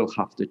things will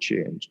have to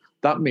change.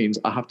 That means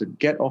I have to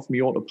get off my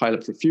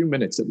autopilot for a few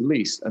minutes at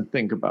least and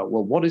think about,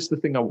 well, what is the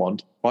thing I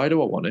want? Why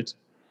do I want it?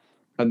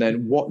 And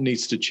then what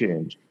needs to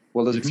change?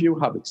 Well, there's a few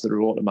habits that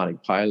are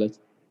automatic pilot.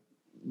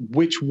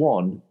 Which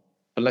one?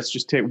 And let's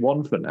just take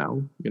one for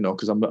now,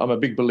 because I'm a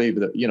big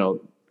believer that,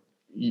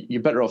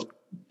 you're better off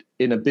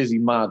in a busy,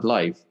 mad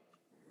life,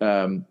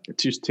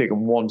 just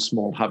taking one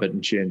small habit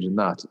and changing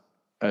that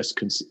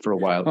for a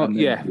while. Oh, and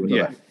then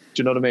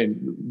do you know what I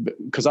mean?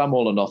 Because I'm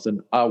all or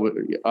nothing.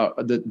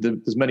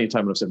 There's many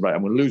times I've said, right,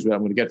 I'm going to lose weight, I'm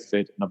going to get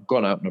fit, and I've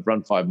gone out and I've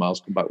run 5 miles,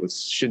 come back with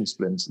shin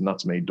splints, and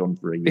that's me done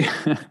for a year.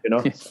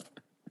 Yes.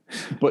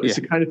 But it's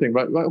the kind of thing,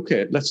 right?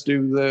 Okay, let's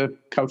do the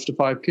couch to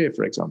 5K,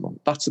 for example.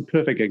 That's a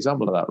perfect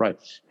example of that, right?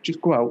 Just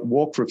go out,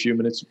 walk for a few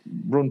minutes,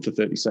 run for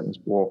 30 seconds,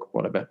 walk,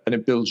 whatever, and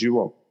it builds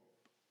you up.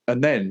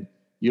 And then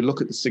you look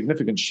at the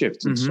significant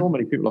shifts. And so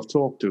many people I've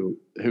talked to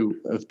who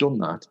have done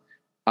that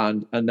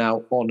and are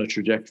now on a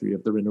trajectory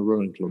of they're in a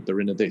running club,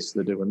 they're in a this,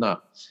 they're doing that,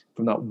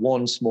 from that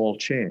one small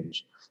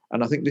change.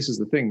 And I think this is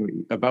the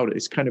thing about it.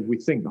 It's kind of, we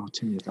think, oh,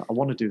 10 years, I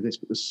want to do this,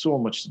 but there's so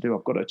much to do.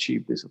 I've got to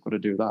achieve this. I've got to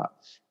do that.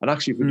 And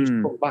actually, if we just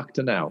come back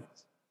to now,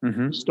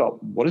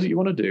 stop. What is it you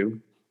want to do?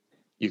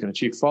 You can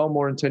achieve far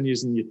more in 10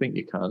 years than you think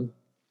you can.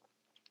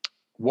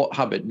 What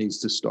habit needs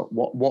to stop?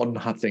 What one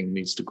thing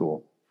needs to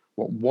go?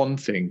 What one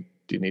thing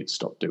do you need to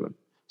stop doing?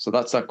 So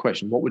that's that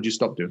question. What would you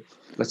stop doing?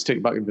 Let's take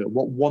it back a bit.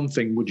 What one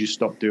thing would you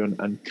stop doing,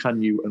 and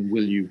can you and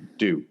will you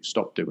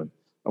stop doing?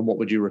 And what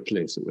would you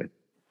replace it with?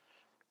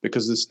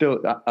 Because there's still,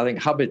 I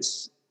think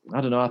habits,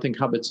 I don't know, I think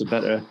habits are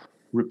better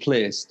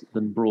replaced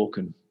than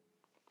broken.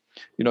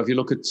 You know, if you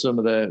look at some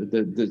of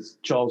the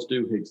Charles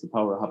Duhigg's, The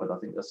Power of Habit, I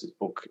think that's his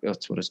book,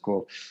 that's what it's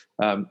called.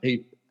 I'm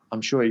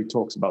sure he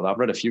talks about that. I've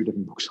read a few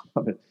different books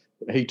on it.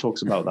 He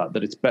talks about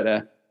that it's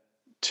better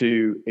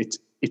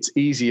it's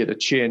easier to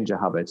change a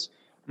habit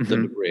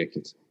than to break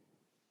it.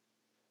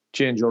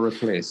 Change or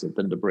replace it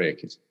than to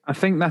break it. I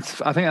think that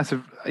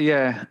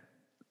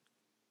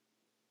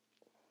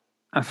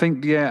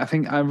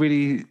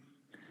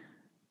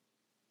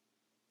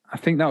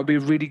would be a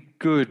really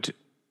good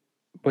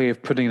way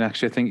of putting it,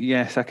 actually. I think,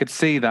 yes, I could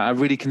see that. I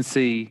really can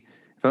see,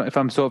 if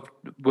I'm sort of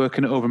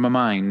working it over in my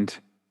mind,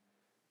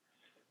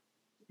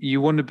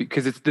 you want to be,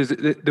 because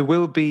there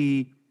will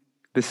be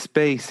the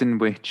space in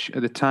which,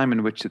 at the time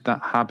in which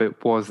that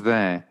habit was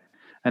there.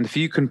 And if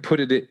you can put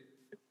it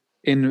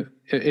in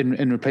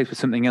replace with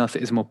something else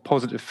that is more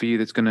positive for you,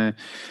 that's going to,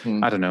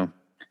 I don't know,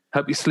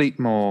 help you sleep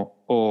more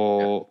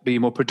or be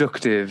more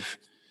productive,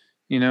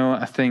 you know,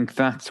 I think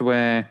that's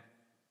where,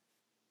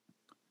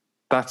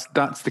 that's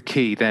the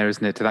key there,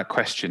 isn't it, to that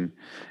question,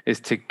 is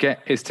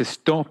to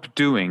stop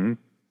doing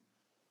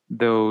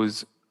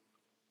those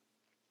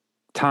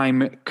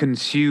time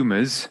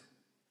consumers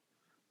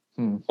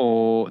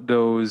or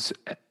those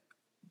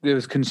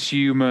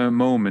consumer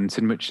moments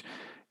in which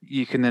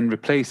you can then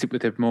replace it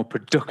with a more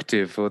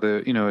productive, or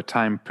a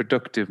time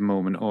productive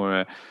moment,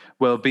 or a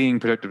well-being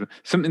productive,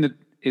 something that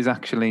is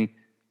actually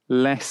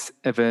less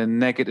of a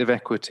negative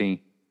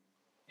equity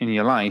in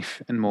your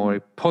life and more a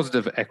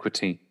positive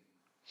equity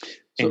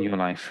in your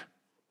life.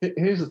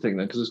 Here's the thing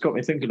then, because it's got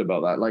me thinking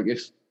about that. Like,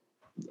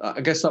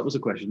 I guess that was a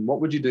question. What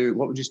would you do?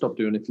 What would you stop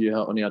doing if you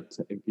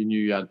knew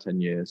you had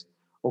 10 years?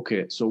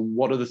 Okay, so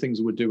what are the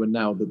things we're doing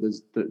now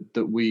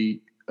that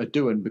we are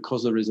doing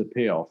because there is a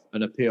payoff,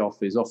 and a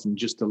payoff is often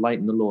just to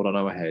lighten the load on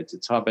our heads.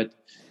 It's habit,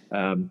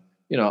 having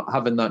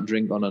that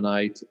drink on a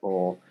night,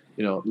 or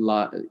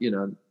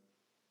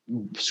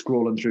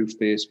scrolling through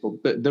Facebook.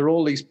 But there are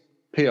all these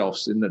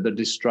payoffs in that they're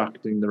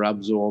distracting, they're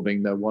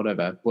absorbing, they're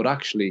whatever. But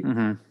actually,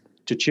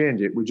 to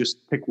change it, we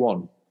just pick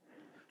one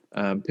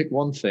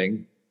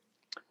thing.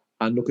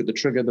 And look at the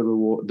trigger, the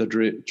reward,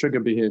 the trigger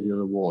behavior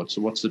reward.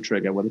 So what's the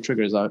trigger? Well, the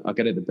trigger is I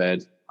get into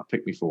bed, I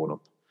pick my phone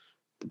up.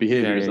 The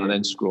behavior is I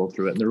then scroll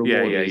through it. And the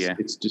reward is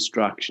it's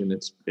distraction,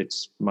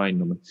 it's mind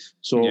numbing.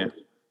 So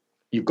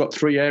you've got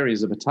three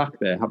areas of attack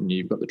there, haven't you?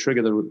 You've got the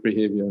trigger, the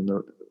behavior, and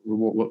the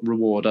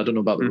reward. I don't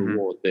know about the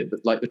reward bit,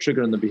 but like the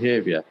trigger and the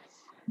behavior,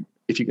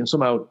 if you can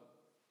somehow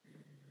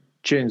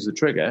change the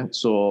trigger,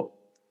 so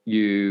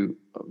you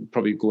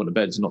probably going to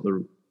bed is not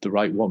the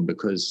right one,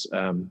 because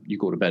you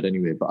go to bed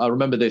anyway. But I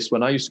remember this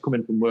when I used to come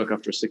in from work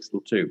after a 6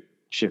 till 2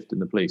 shift in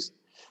the police.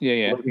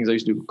 One of the things I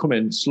used to do, come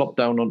in, slop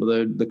down onto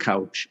the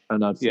couch,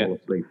 and I'd fall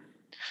asleep.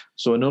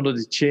 So in order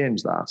to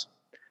change that,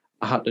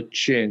 I had to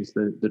change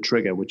the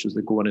trigger, which was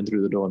the going in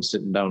through the door and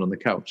sitting down on the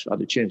couch. I had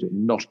to change it,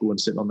 not go and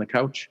sit on the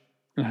couch,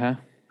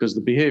 because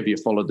the behavior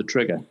followed the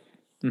trigger.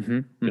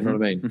 You know what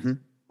I mean?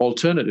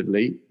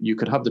 Alternatively, you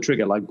could have the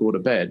trigger like go to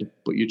bed,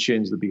 but you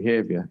change the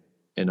behavior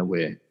in a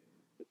way,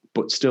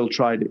 but it still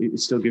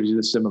gives you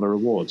the similar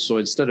reward. So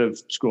instead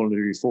of scrolling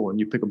through your phone,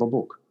 you pick up a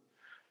book.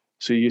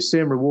 So your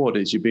same reward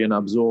is you're being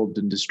absorbed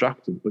and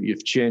distracted, but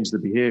you've changed the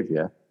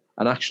behavior.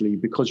 And actually,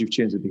 because you've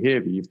changed the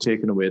behavior, you've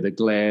taken away the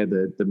glare,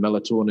 the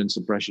melatonin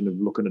suppression of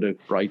looking at a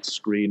bright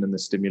screen, and the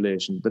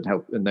stimulation that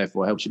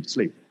therefore helps you to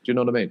sleep. Do you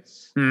know what I mean?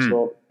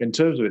 So in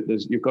terms of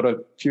it, you've got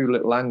a few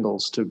little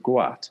angles to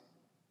go at,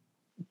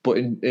 but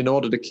in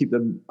order to keep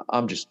them,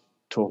 I'm just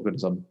talking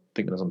as I'm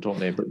thinking as I'm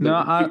talking here, but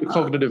keep the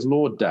cognitive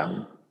load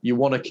down. You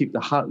want to keep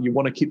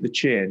the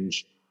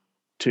change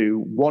to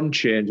one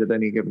change at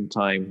any given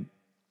time,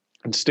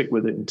 and stick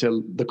with it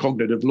until the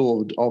cognitive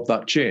load of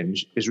that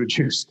change is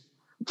reduced.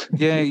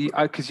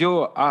 Because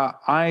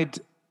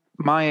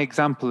my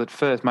example at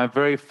first, my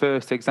very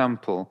first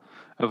example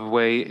of a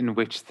way in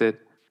which that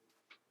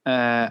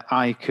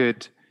I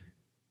could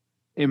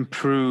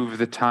improve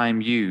the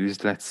time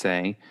used, let's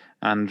say,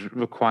 and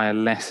require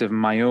less of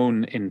my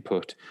own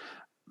input.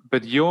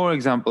 But your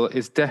example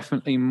is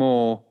definitely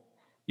more.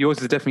 Yours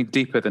is definitely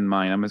deeper than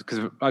mine.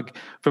 Because,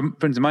 for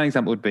instance, my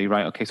example would be,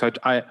 right, okay, so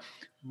I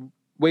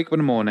wake up in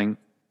the morning,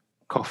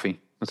 coffee,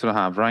 that's what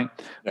I have, right?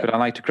 Yeah. But I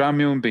like to grind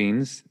my own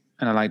beans,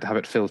 and I like to have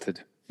it filtered,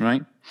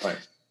 right?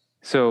 Right.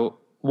 So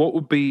what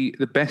would be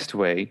the best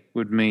way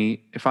would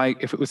be,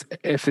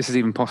 if this is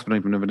even possible,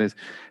 even if it is,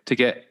 to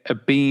get a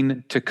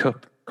bean to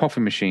cup coffee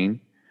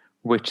machine,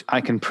 which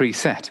I can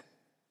preset.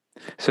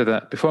 So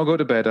that before I go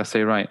to bed, I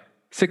say, right,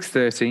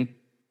 6:30,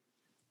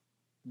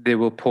 they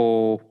will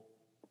pour,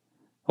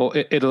 or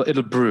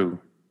it'll brew,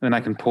 and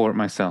I can pour it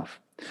myself.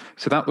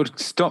 So that would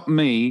stop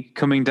me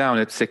coming down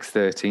at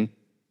 6:30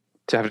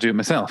 to have to do it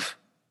myself.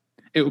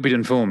 It would be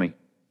done for me.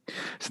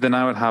 So then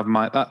I would have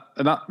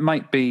that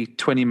might be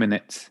 20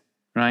 minutes,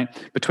 right?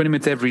 But 20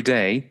 minutes every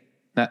day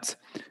That's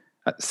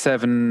at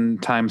 7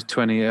 times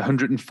 20,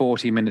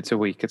 140 minutes a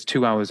week. It's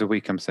 2 hours a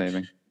week I'm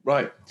saving.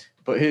 Right.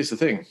 But here's the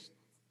thing.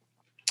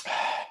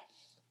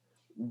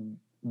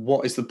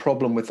 What is the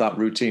problem with that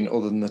routine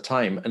other than the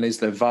time? And is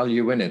there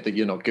value in it that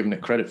you're not giving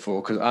it credit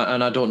for?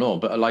 I don't know,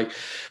 but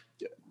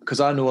because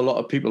I know a lot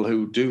of people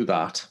who do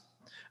that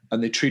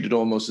and they treat it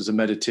almost as a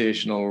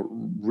meditational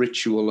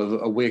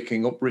ritual, a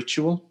waking up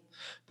ritual.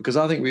 Because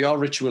I think we are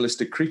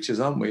ritualistic creatures,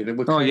 aren't we?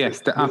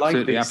 Yes,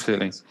 absolutely,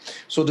 absolutely. Things.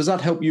 So does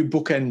that help you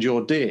bookend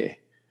your day?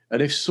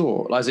 And if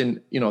so, as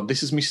in,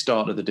 this is me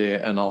start of the day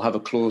and I'll have a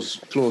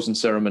closing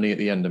ceremony at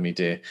the end of my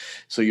day.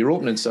 So your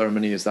opening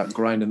ceremony is that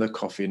grinding the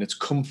coffee, and it's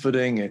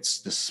comforting, it's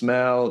the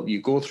smell,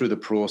 you go through the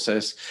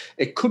process.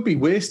 It could be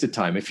wasted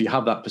time if you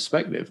have that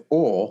perspective,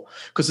 or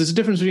because there's a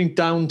difference between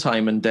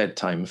downtime and dead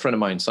time. A friend of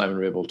mine, Simon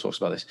Rabel, talks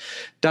about this.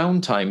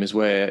 Downtime is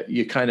where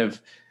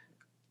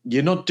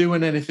you're not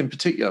doing anything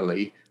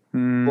particularly,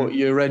 but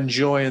you're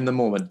enjoying the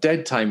moment.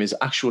 Dead time is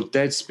actual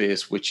dead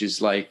space, which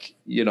is like,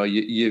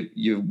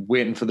 you're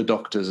waiting for the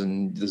doctors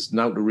and there's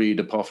now to read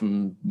apart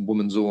from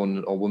Woman's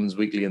Own or Woman's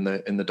Weekly in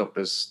the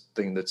doctor's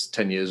thing that's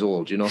 10 years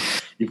old.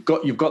 You've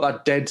got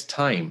that dead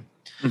time.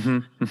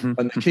 And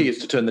the key is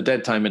to turn the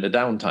dead time into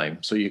downtime.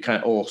 So you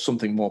can't, or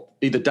something more,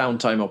 either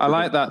downtime or. I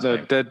like that though,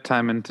 dead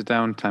time into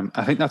downtime.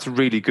 I think that's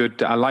really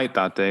good. I like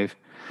that, Dave.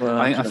 Well,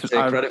 I think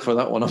take credit for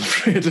that one, I'm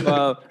afraid.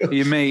 Well,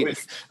 you may.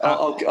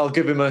 I'll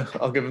give him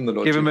the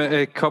nod. Give him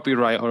a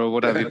copyright or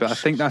whatever, but I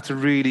think that's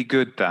really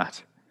good.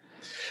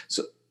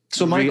 So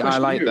my question I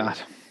like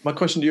that. My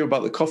question to you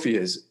about the coffee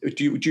is: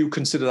 do you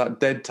consider that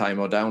dead time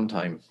or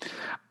downtime?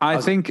 I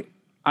think.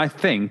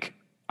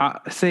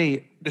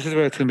 See, this is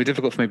where it's going to be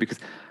difficult for me because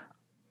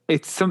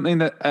it's something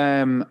that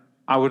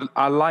I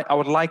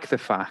would like the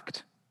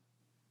fact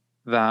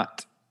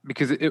that.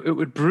 Because it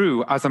would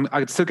brew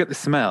I'd still get the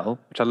smell,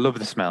 which I love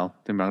the smell.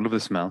 I love the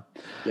smell.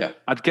 Yeah.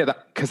 I'd get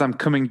that because I'm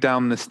coming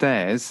down the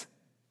stairs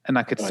and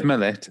I could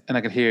smell it and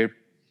I could hear it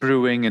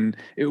brewing and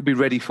it would be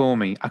ready for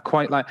me. I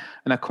quite like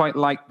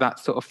that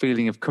sort of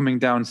feeling of coming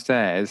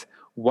downstairs.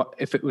 What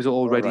if it was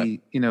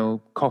already,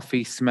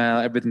 coffee,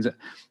 smell, everything's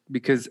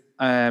because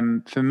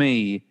for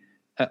me,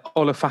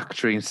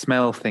 olfactory and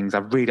smell things, I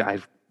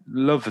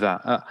love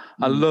that.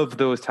 I love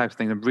those types of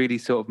things. I'm really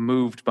sort of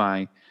moved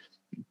by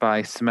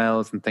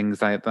smells and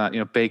things like that.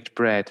 Baked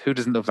bread. Who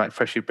doesn't love like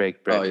freshly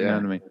baked bread? You know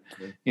what I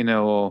mean?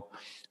 Or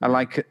I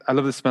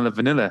love the smell of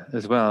vanilla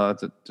as well. I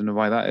don't know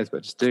why that is, but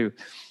I just do.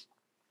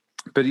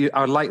 But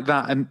I like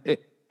that, and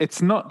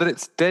it's not that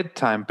it's dead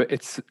time, but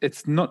it's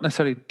not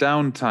necessarily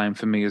downtime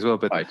for me as well.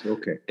 But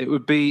it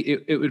would be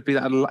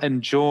that I'd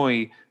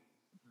enjoy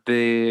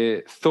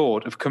the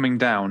thought of coming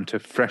down to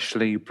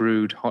freshly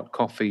brewed hot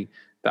coffee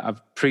that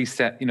I've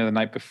preset, the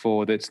night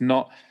before. That's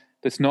not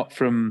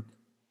from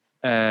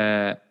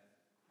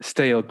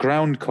stale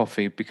ground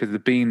coffee because the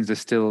beans are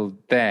still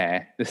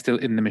there, they're still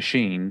in the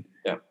machine,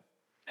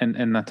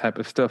 and that type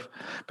of stuff.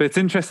 But it's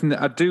interesting that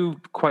I do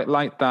quite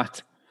like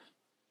that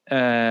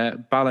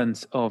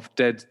balance of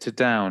dead to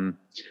down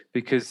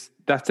because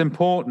that's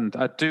important.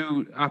 I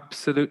do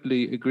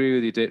absolutely agree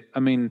with you, Dick. I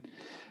mean,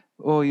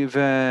 you've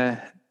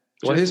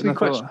here's my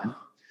question.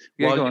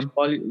 Yeah, go on.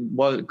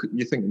 While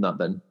you're thinking that,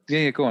 then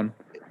go on.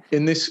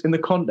 In the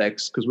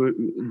context, because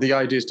the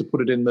idea is to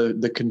put it in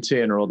the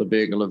container or the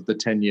bagel of the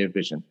 10-year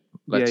vision.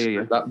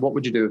 What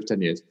would you do with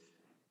 10 years?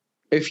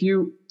 If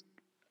you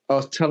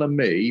are telling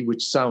me,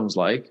 which sounds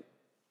like,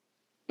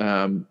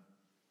 I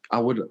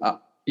could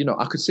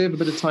save a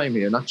bit of time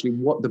here, and actually,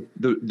 what the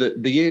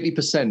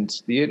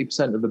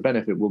 80% of the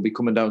benefit will be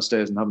coming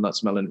downstairs and having that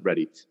smelling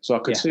ready. So I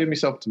could save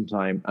myself some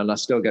time, and I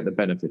still get the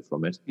benefit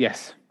from it.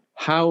 Yes.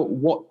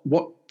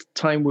 What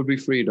time would be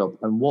freed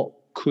up, and what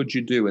could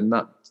you do in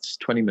that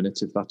 20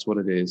 minutes, if that's what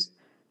it is,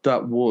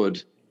 that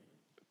would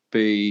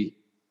be,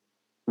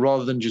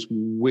 rather than just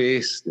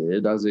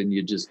wasted, as in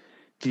you just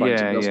find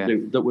something else to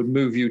do, that would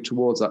move you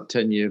towards that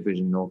 10-year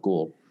vision or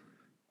goal?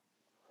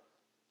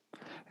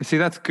 See,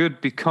 that's good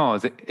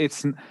because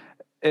it's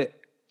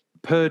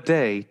per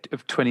day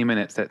of 20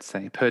 minutes, let's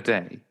say, per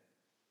day.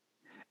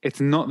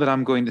 It's not that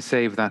I'm going to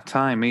save that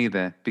time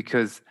either,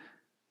 because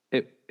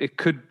it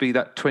could be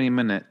that 20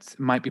 minutes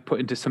might be put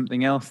into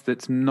something else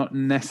that's not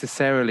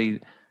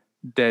necessarily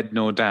dead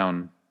nor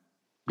down.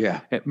 Yeah.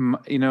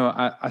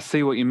 I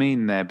see what you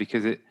mean there,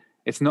 because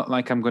it's not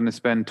like I'm going to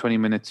spend 20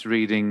 minutes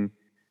reading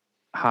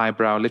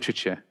highbrow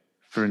literature,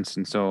 for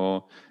instance,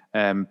 or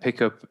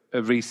pick up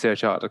a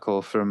research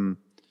article from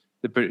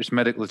the British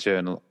Medical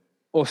Journal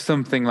or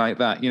something like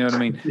that. You know what I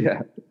mean?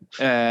 Yeah.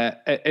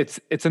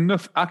 It's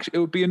enough. Actually, it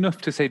would be enough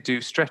to say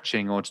do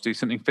stretching or to do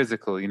something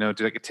physical.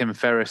 Do like a Tim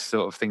Ferriss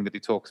sort of thing that he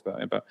talks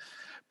about.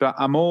 But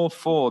I'm all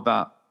for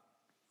that,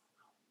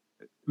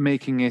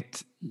 making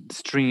it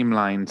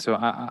streamlined. So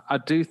I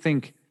do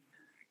think,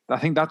 I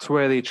think that's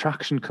where the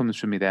attraction comes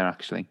from me there.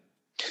 Actually,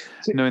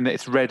 knowing that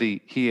it's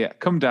ready here.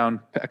 Come down.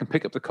 I can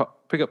pick up the crap.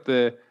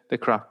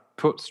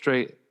 Put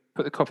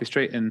the coffee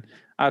straight in.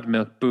 Add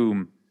milk.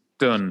 Boom.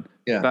 Done.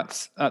 Yeah.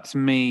 That's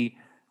me.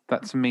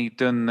 That's me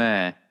done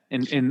there.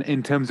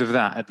 In terms of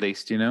that, at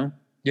least,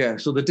 Yeah.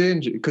 So the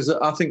danger, because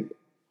I think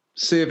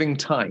saving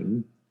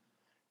time,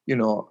 you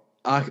know,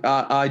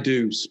 I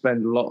do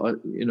spend a lot of,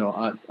 you know,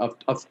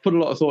 I've put a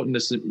lot of thought in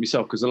this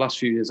myself, because the last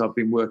few years I've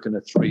been working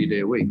a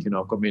 3-day week. You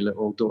know, I've got my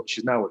little daughter,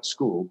 she's now at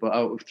school, but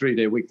out of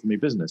 3-day week for my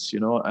business, you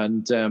know,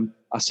 and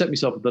I set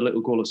myself the little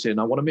goal of saying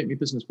I want to make my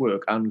business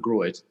work and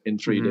grow it in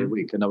 3-day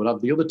week, and I would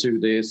have the other 2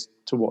 days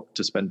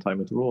to spend time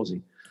with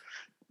Rosie.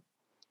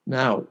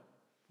 Now,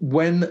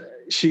 when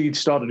she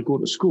started to go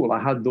to school, I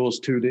had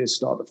those 2 days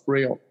start to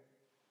free up.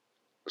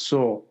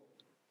 So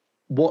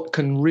what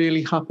can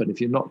really happen if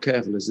you're not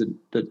careful is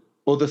that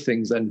other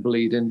things then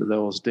bleed into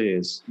those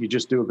days. You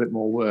just do a bit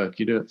more work.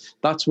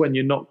 That's when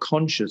you're not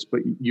conscious,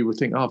 but you would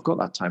think, oh, I've got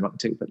that time. I can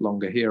take a bit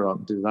longer here. I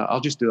can do that. I'll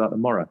just do that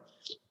tomorrow.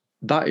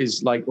 That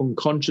is like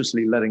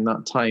unconsciously letting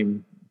that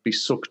time be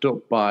sucked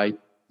up by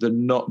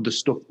the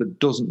stuff that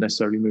doesn't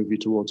necessarily move you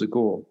towards a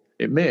goal.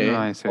 It may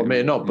or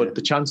may not, but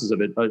the chances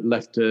of it are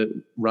left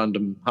to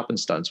random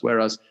happenstance.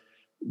 Whereas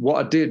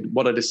what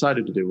I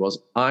decided to do was,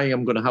 I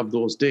am going to have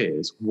those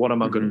days. What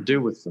am I going to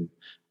do with them?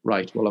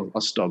 Right. Well,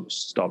 I'll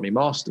start my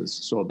masters.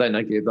 So then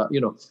I gave that,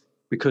 you know,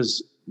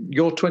 because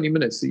your 20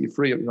 minutes that you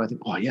free up, you might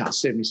think, oh yeah, I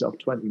saved myself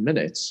 20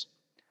 minutes.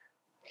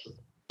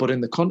 But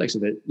in the context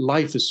of it,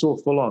 life is so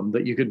full on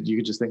that you could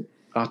just think,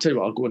 I'll tell you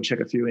what, I'll go and check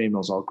a few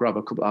emails. I'll grab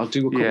a couple. I'll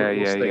do a couple of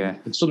those things. Yeah.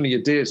 And suddenly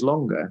your day is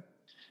longer,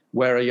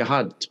 where you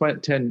had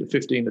 10,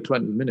 15 to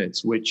 20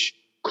 minutes, which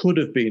could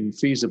have been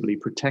feasibly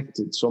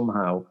protected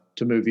somehow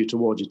to move you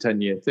towards your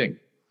 10-year thing.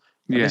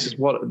 And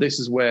this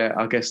is where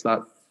I guess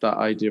that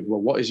idea of,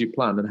 well, what is your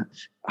plan, and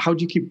how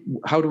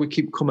do we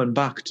keep coming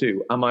back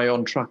to, am I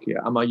on track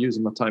here? Am I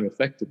using my time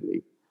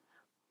effectively?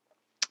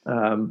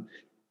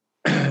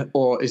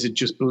 Or is it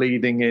just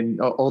bleeding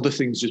in, or other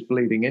things just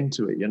bleeding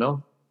into it, you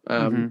know?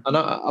 And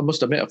I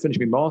must admit, I finished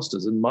my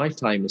masters and my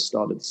time has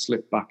started to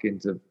slip back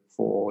into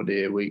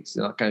 4-day weeks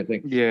and that kind of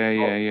thing.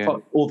 Yeah.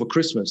 Over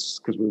Christmas,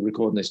 because we're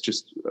recording this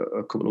just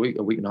a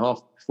week and a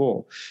half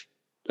before,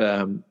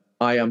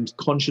 I am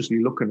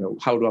consciously looking at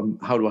how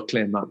do I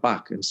claim that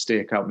back and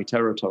stake out my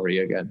territory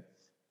again.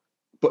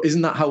 But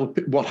isn't that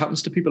what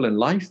happens to people in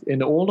life?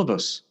 In all of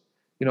us,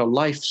 you know,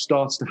 life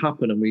starts to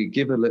happen and we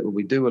give a little,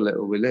 we do a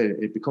little,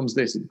 it becomes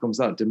this, it becomes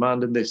that,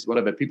 demanding this,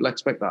 whatever. People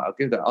expect that. I'll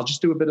give that. I'll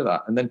just do a bit of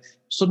that. And then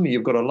suddenly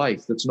you've got a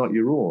life that's not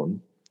your own,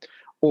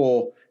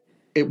 or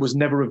it was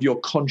never of your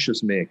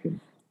conscious making.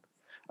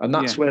 And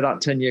that's where that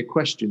 10-year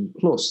question,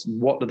 plus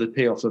what are the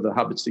payoffs of the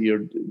habits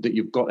that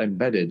you've got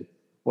embedded,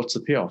 what's the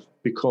payoff,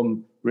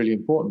 become really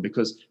important,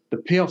 because the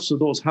payoffs of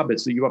those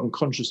habits that you haven't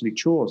consciously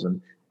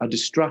chosen are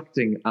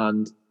distracting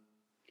and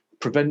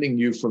preventing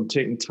you from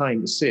taking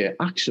time to say,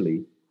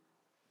 actually,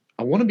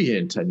 I want to be here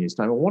in 10 years'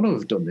 time. I want to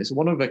have done this. I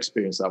want to have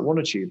experienced that. I want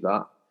to achieve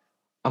that.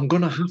 I'm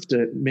going to have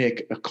to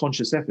make a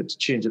conscious effort to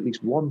change at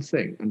least one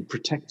thing and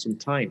protect some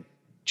time,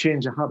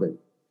 change a habit,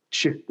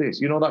 shift this,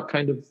 you know, that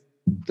kind of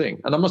thing.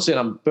 And I'm not saying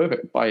I'm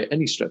perfect by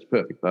any stretch,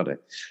 perfect at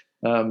it.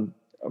 Well,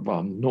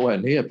 I'm nowhere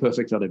near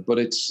perfect at it, but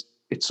it's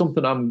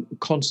something I'm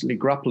constantly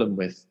grappling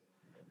with.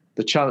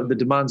 The challenge, the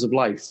demands of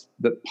life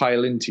that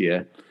pile into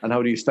you, and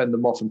how do you fend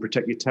them off and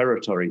protect your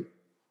territory?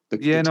 The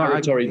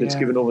territory that's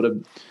given over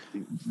to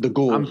the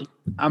goal.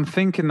 I'm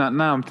thinking that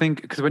now. I'm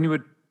thinking, because when you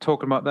were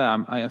talking about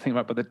that, I think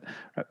about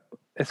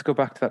let's go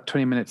back to that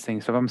 20 minutes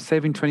thing. So if I'm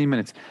saving 20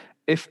 minutes,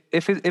 if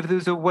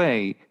there's a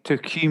way to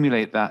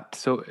accumulate that,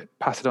 so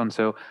pass it on.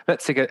 So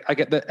let's say I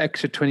get the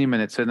extra 20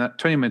 minutes, and that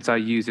 20 minutes I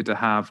use it to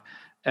have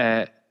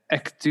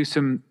do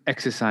some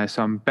exercise,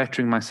 so I'm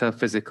bettering myself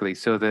physically,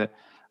 so that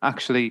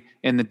actually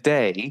in the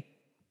day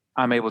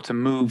I'm able to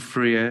move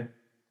freer,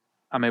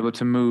 I'm able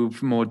to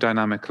move more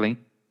dynamically,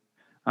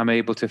 I'm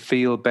able to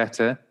feel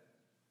better,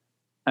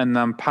 and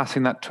I'm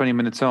passing that 20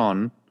 minutes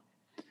on.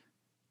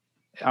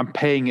 I'm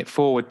paying it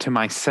forward to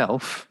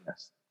myself.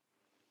 Yes.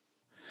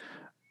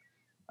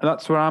 And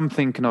that's where I'm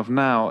thinking of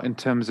now, in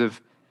terms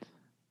of,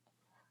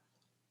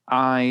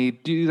 I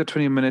do the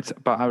 20 minutes,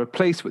 but I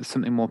replace it with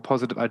something more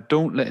positive. I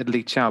don't let it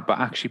leach out, but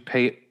actually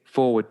pay it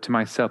forward to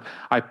myself.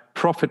 I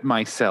profit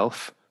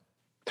myself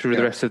through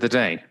the rest of the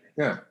day.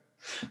 Yeah.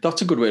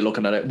 That's a good way of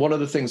looking at it. One of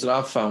the things that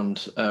I've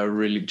found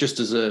really, just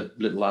as a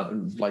little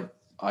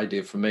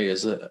idea for me,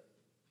 is that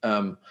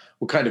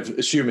we're kind of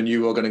assuming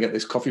you are going to get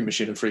this coffee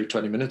machine in free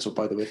 20 minutes up,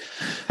 by the way.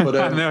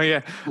 But, no, yeah.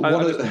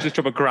 Just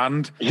drop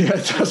 $1,000. Yeah,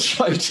 that's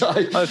right.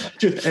 Why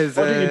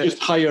don't you just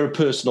hire a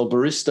personal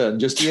barista and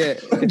just,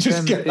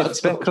 just get that?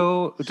 If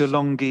Becco,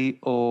 DeLonghi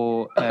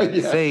or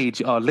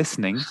Sage are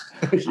listening,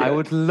 I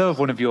would love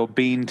one of your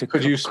bean to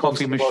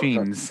coffee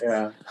machines.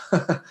 Yeah.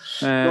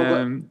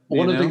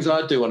 One of the things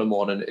I do on a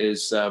morning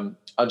is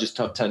I just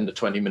have 10 to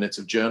 20 minutes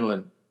of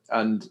journaling.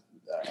 And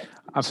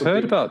I've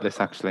heard about this,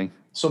 actually.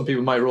 Some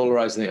people might roll their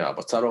eyes and think,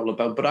 what's that all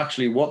about? But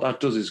actually what that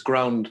does is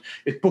bookends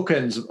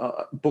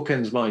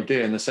my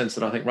day, in the sense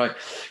that I think, right,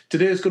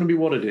 today is going to be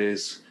what it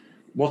is.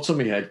 what's on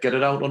my head, get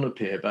it out on a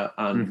paper,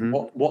 and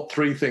what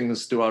 3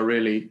 things do I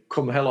really,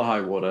 come hell or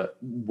high water,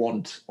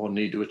 want or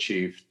need to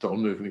achieve that'll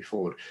move me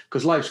forward?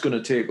 Because life's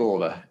going to take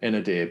over in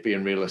a day,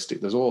 being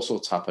realistic. There's all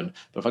sorts happen.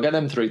 But if I get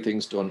them 3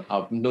 things done,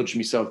 I've nudged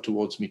myself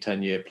towards my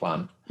 10-year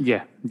plan.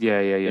 Yeah.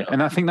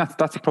 And I think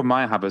that's the problem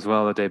I have as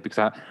well, Dave,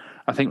 because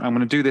I think I'm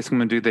going to do this, I'm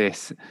going to do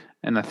this,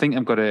 and I think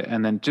I've got it,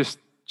 and then just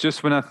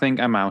when I think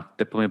I'm out,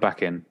 they pull me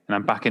back in, and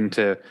I'm back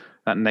into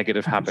that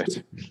negative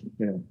habit.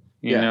 You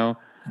know?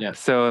 Yeah.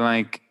 So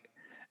like,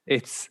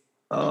 it's,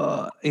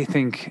 you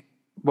think,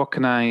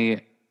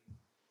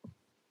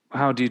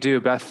 how do you do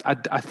it? But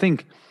I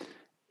think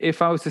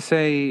if I was to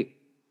say,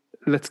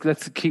 let's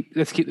keep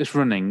this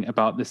running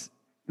about this,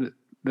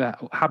 the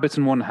habits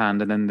on one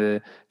hand, and then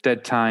the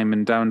dead time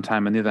and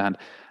downtime on the other hand,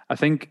 I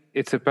think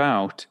it's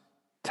about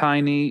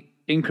tiny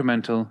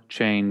incremental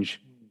change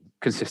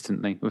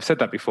consistently. We've said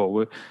that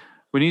before.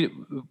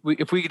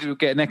 If we could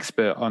get an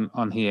expert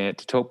on here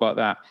to talk about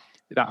that,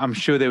 I'm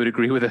sure they would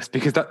agree with us,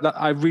 because that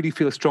I really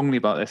feel strongly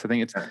about this. I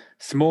think it's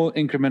small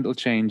incremental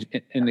change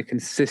in a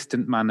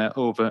consistent manner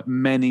over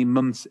many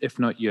months, if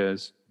not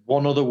years.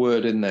 One other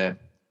word in there,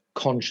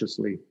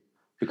 consciously,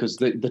 because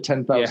the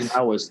 10,000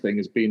 hours thing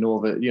has been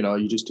over,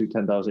 you just do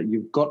 10,000.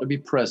 You've got to be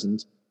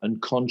present and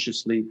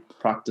consciously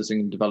practicing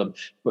and develop.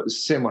 But the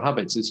same with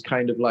habits. It's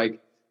kind of like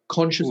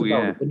conscious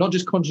about, but not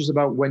just conscious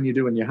about when you're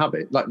doing your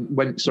habit, like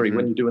when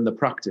you're doing the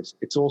practice.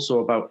 It's also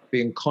about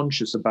being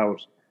conscious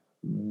about,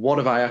 what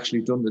have I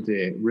actually done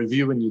today?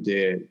 Reviewing your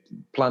day,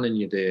 planning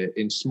your day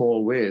in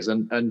small ways,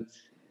 and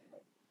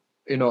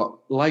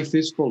life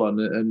is full on,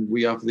 and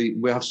we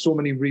have so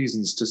many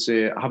reasons to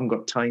say I haven't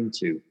got time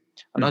to,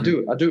 and I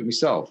do it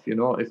myself.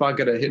 If I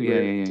get a hit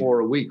rate 4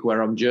 a week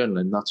where I'm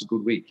journaling, that's a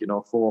good week.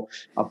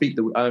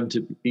 I aim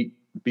to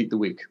beat the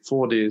week,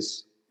 4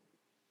 days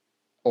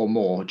or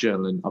more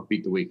journaling. I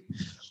beat the week.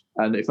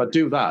 And if I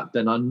do that,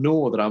 then I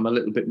know that I'm a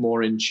little bit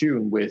more in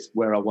tune with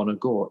where I want to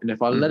go. And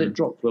if I let it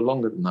drop for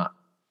longer than that,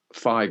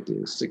 5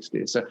 days, 6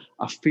 days, so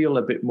I feel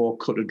a bit more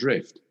cut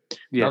adrift.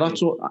 Yeah. Now,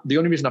 that's the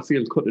only reason I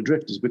feel cut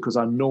adrift is because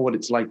I know what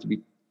it's like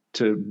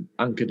to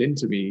anchored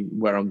into me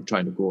where I'm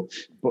trying to go.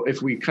 But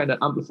if we kind of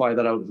amplify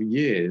that out for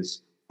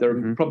years, there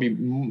are probably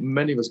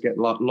many of us get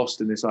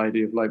lost in this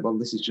idea of like, well,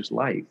 this is just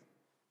life.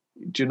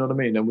 Do you know what I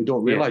mean? And we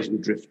don't realize we're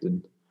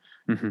drifting.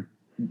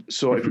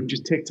 So if we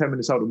just take 10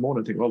 minutes out of the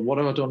morning and think, well, what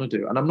am I going to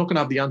do? And I'm not going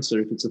to have the answer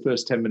if it's the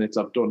first 10 minutes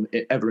I've done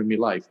ever in my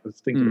life of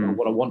thinking about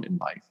what I want in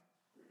life.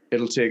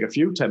 It'll take a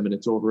few 10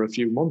 minutes over a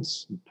few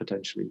months,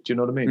 potentially. Do you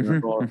know what I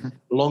mean? Or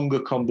longer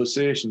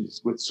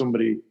conversations with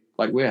somebody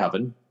like we're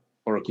having,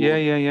 or a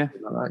yeah.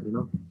 Like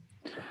that,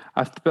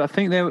 But I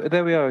think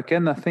there we are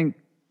again. I think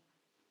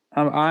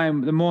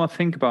the more I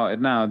think about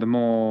it now, the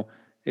more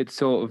it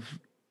sort of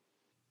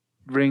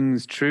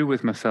rings true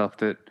with myself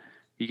that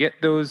you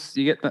get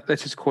that,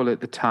 let's just call it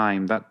the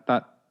time, that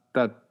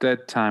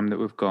dead time that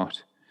we've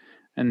got,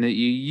 and that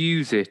you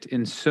use it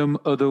in some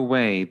other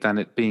way than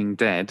it being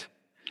dead,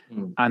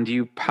 and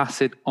you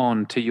pass it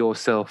on to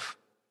yourself,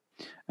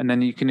 and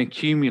then you can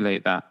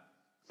accumulate that.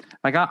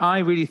 Like I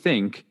really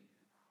think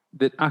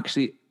that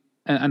actually,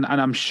 and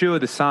I'm sure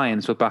the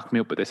science will back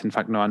me up with this. In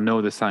fact, no, I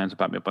know the science will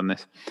back me up on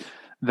this,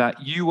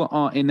 that you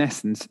are in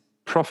essence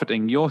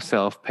profiting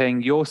yourself,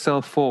 paying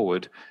yourself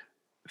forward.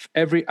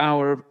 Every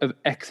hour of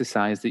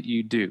exercise that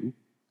you do,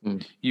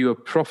 you are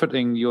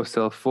profiting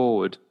yourself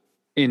forward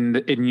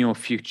in your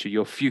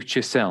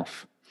future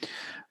self.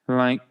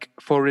 Like,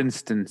 for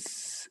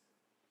instance,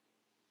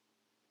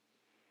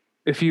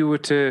 if you were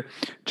to,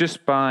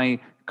 just by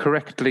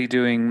correctly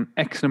doing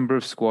X number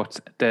of squats,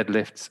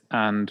 deadlifts,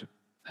 and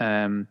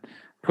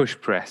push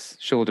press,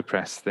 shoulder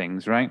press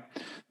things, right?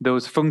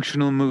 Those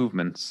functional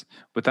movements,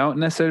 without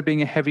necessarily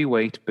being a heavy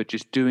weight, but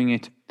just doing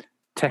it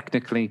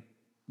technically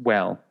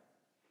well.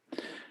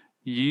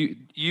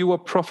 You are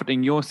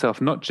profiting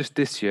yourself, not just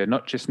this year,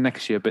 not just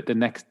next year, but the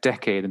next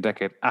decade and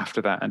decade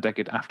after that and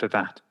decade after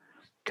that.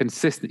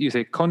 Consistent, you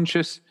say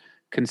conscious,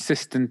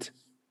 consistent,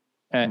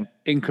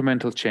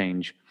 incremental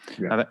change.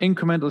 Yeah. Now, that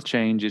incremental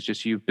change is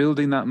just you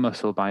building that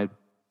muscle by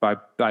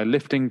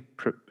lifting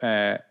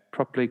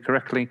properly,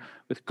 correctly,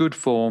 with good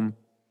form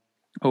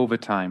over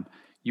time.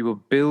 You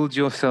will build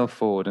yourself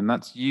forward, and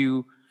that's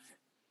you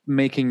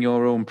making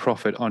your own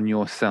profit on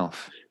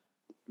yourself.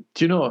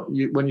 Do you know,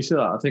 when you say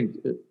that, I think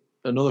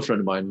another friend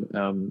of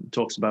mine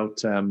talks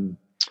about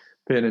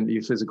paying into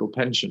your physical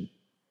pension.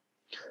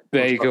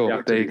 There you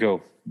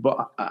go.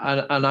 But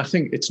and I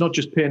think it's not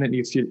just paying into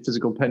your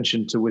physical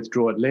pension to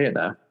withdraw it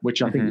later,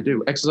 which I think you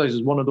do. Exercise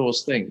is one of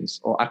those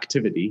things, or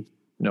activity.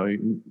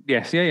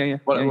 Yes, yeah.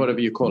 Whatever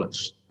you call it.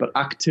 But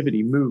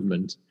activity,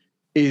 movement,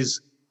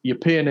 is you're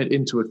paying it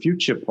into a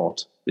future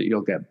pot that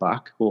you'll get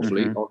back,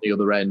 hopefully, on the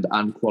other end,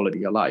 and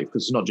quality of life,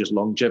 because it's not just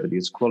longevity,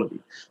 it's quality.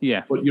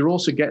 Yeah. But you're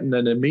also getting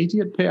an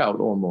immediate payout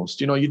almost.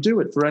 You do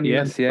it for any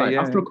length of time.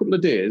 After a couple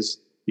of days,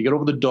 you get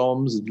over the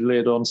DOMs, the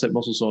delayed onset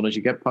muscle soreness,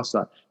 you get past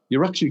that.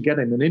 You're actually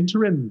getting an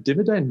interim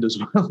dividend as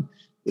well.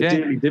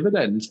 daily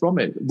dividends from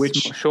it, which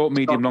short,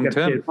 medium, long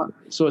term.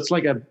 So it's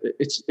like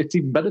it's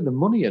even better than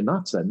money in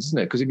that sense, isn't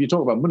it? Because if you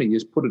talk about money, you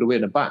just put it away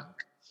in a bank.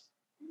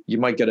 You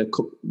might get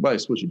I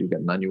suppose you do get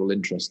an annual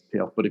interest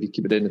payoff, but if you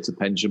keep it in, it's a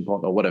pension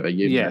pot or whatever.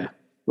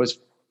 Whereas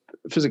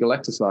physical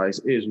exercise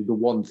is the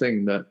one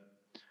thing that,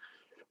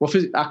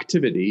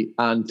 activity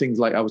and things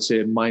like, I would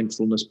say,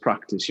 mindfulness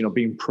practice,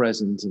 being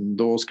present and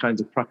those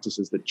kinds of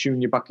practices that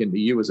tune you back into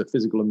you as a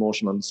physical,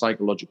 emotional and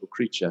psychological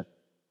creature.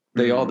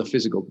 They are the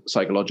physical,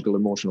 psychological,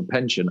 emotional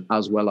pension,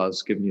 as well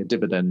as giving you a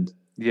dividend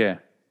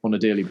on a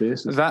daily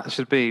basis.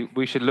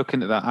 We should look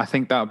into that. I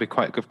think that would be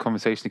quite a good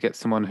conversation to get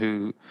someone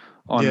who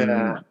about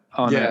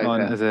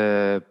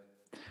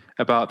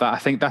that. I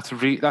think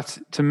that's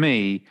to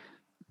me,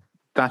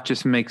 that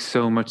just makes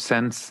so much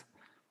sense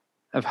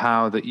of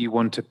how that you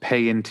want to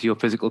pay into your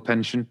physical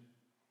pension.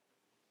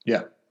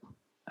 Yeah.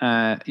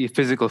 Your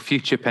physical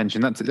future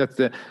pension. That's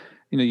the,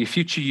 your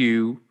future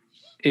you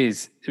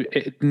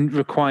it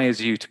requires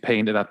you to pay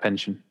into that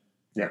pension.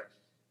 Yeah.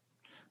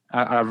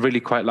 I really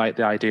quite like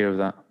the idea of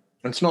that.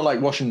 And it's not like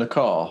washing the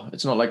car.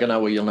 It's not like an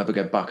hour you'll never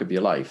get back of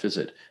your life, is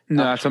it?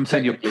 No, that's what I'm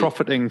saying. You're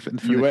profiting from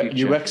the future.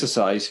 You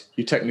exercise,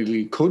 you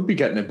technically could be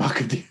getting it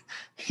back.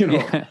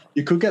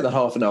 You could get the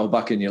half an hour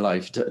back in your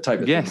life type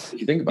of thing. If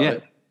you think about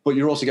it. But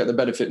you also get the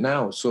benefit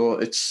now. So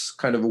it's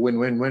kind of a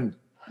win-win-win.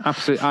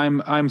 Absolutely.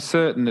 I'm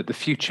certain that the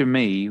future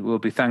me will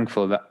be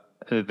thankful that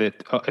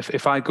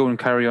if I go and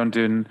carry on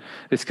doing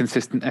this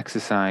consistent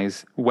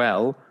exercise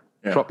not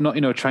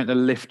trying to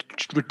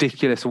lift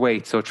ridiculous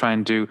weights or try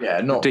and do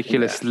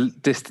ridiculous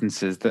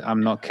distances that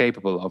I'm not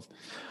capable of.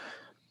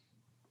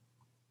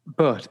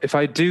 But if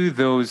I do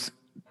those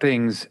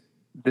things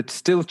that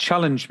still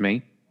challenge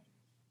me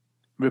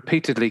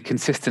repeatedly,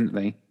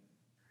 consistently,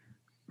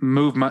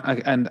 move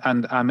and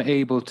I'm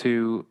able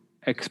to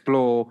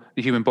explore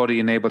the human body,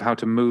 enabled how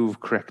to move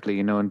correctly,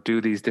 and do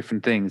these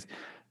different things,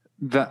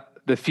 that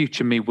the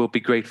future me will be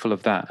grateful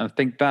of that. And I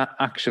think that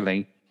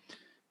actually,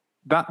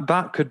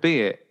 that could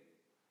be it.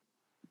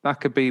 That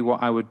could be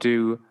what I would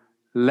do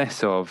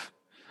less of.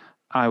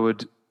 I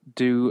would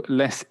do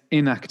less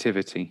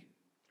inactivity.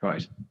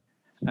 Right.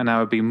 And I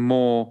would be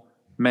more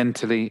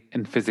mentally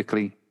and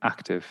physically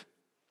active.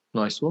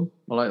 Nice one.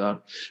 I like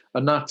that.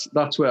 And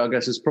that's where I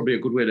guess it's probably a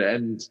good way to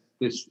end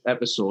this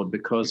episode,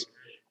 because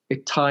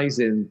it ties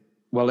in.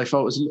 Well, if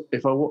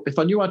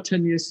I knew I had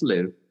 10 years to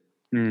live,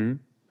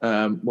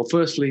 well,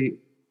 firstly,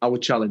 I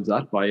would challenge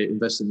that by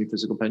investing in my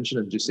physical pension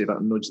and just see if I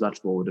can nudge that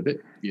forward a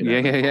bit.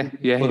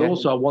 Yeah. But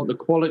also, I want the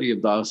quality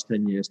of those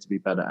 10 years to be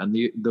better. And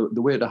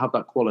the way to have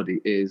that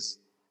quality is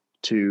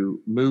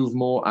to move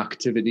more,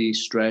 activity,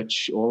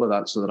 stretch, all of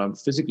that, so that I'm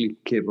physically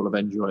capable of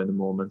enjoying the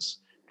moments,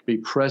 be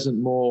present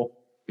more,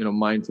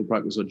 mindful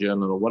practice or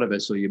journal or whatever,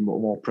 so you're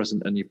more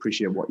present and you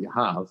appreciate what you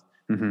have.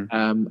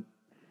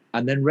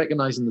 And then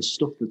recognizing the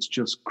stuff that's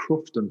just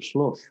cruft and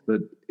fluff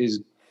that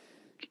is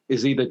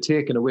either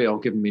taken away or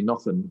given me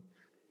nothing.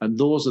 And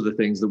those are the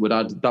things that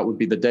would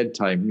be the dead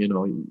time,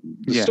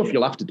 the stuff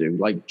you'll have to do,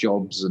 like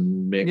jobs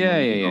and make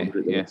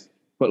money.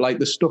 But like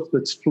the stuff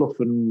that's fluff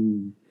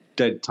and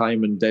dead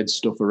time and dead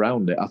stuff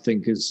around it, I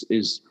think is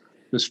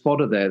there's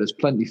fodder there. There's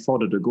plenty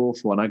fodder to go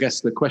for. And I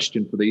guess the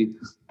question for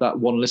that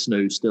one listener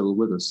who's still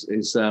with us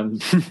is,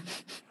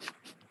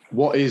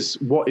 what is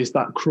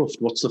that cruft?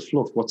 What's the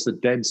fluff? What's the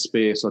dead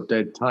space or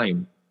dead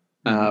time?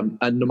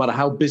 And no matter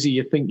how busy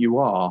you think you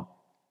are,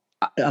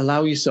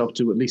 allow yourself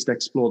to at least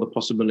explore the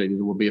possibility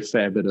there will be a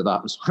fair bit of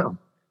that as well.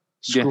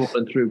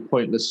 Scrolling through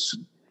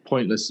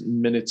pointless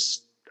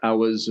minutes,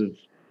 hours of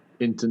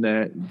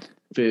internet,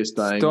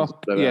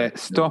 FaceTime.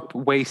 Stop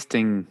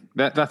wasting.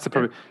 That's the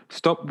problem.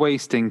 Stop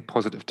wasting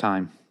positive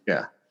time.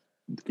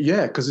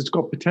 Yeah, because it's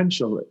got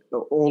potential.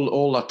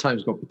 All that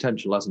time's got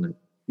potential, hasn't it?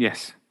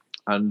 Yes.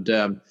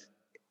 And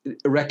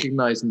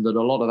recognizing that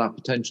a lot of that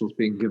potential is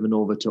being given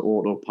over to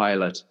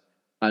autopilot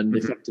and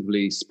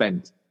effectively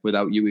spent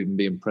without you even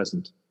being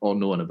present or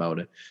knowing about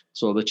it.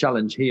 So the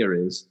challenge here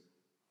is,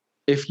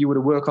 if you were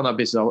to work on that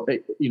business,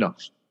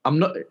 I'm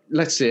not,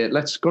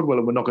 God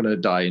willing, we're not going to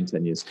die in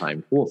 10 years'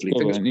 time. Hopefully,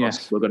 fingers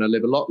crossed, we're going to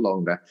live a lot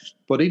longer.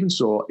 But even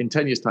so, in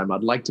 10 years' time,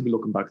 I'd like to be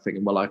looking back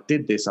thinking, well, I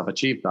did this, I've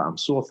achieved that. I'm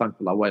so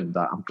thankful I went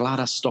that. I'm glad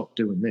I stopped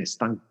doing this.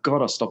 Thank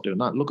God I stopped doing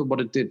that. Look at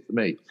what it did for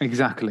me.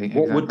 Exactly.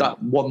 What would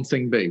that one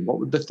thing be? What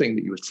would the thing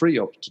that you would free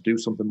up to do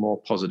something more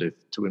positive,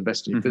 to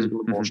invest in your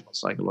physical, emotional,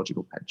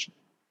 psychological pension?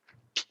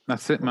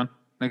 That's it, man.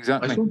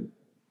 Exactly. Nice one.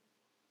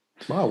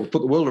 Wow, we'll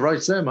put the world to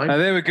rights there, mate.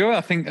 There we go.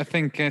 I think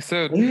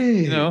so.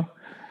 Hey.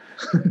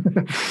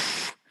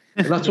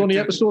 That's only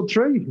episode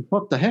 3.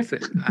 What the heck?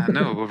 I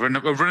know. We're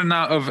running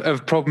out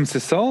of problems to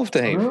solve,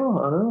 Dave. I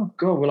know.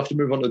 God, we'll have to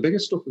move on to the bigger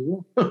stuff as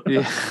well.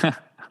 Yeah.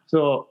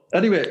 So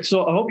anyway,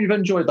 I hope you've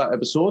enjoyed that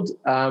episode.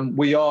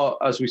 We are,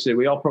 as we say,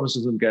 we are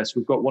promising some guests.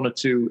 We've got 1 or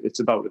 2. It's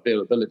about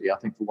availability, I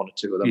think, for 1 or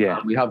 2 of them. Yeah.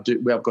 We have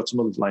got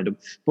some others lined up.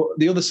 But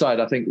the other side,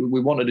 I think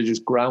we wanted to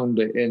just ground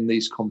it in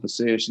these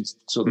conversations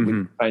so that we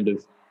can kind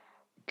of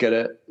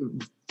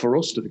for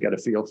us to get a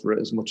feel for it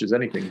as much as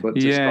anything. But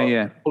to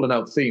start pulling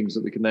out themes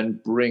that we can then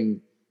bring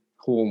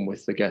home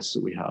with the guests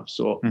that we have.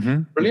 So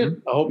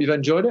brilliant. I hope you've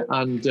enjoyed it,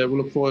 and we'll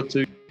look forward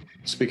to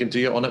speaking to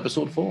you on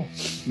episode 4.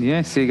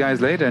 Yeah, see you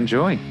guys later.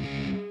 Enjoy.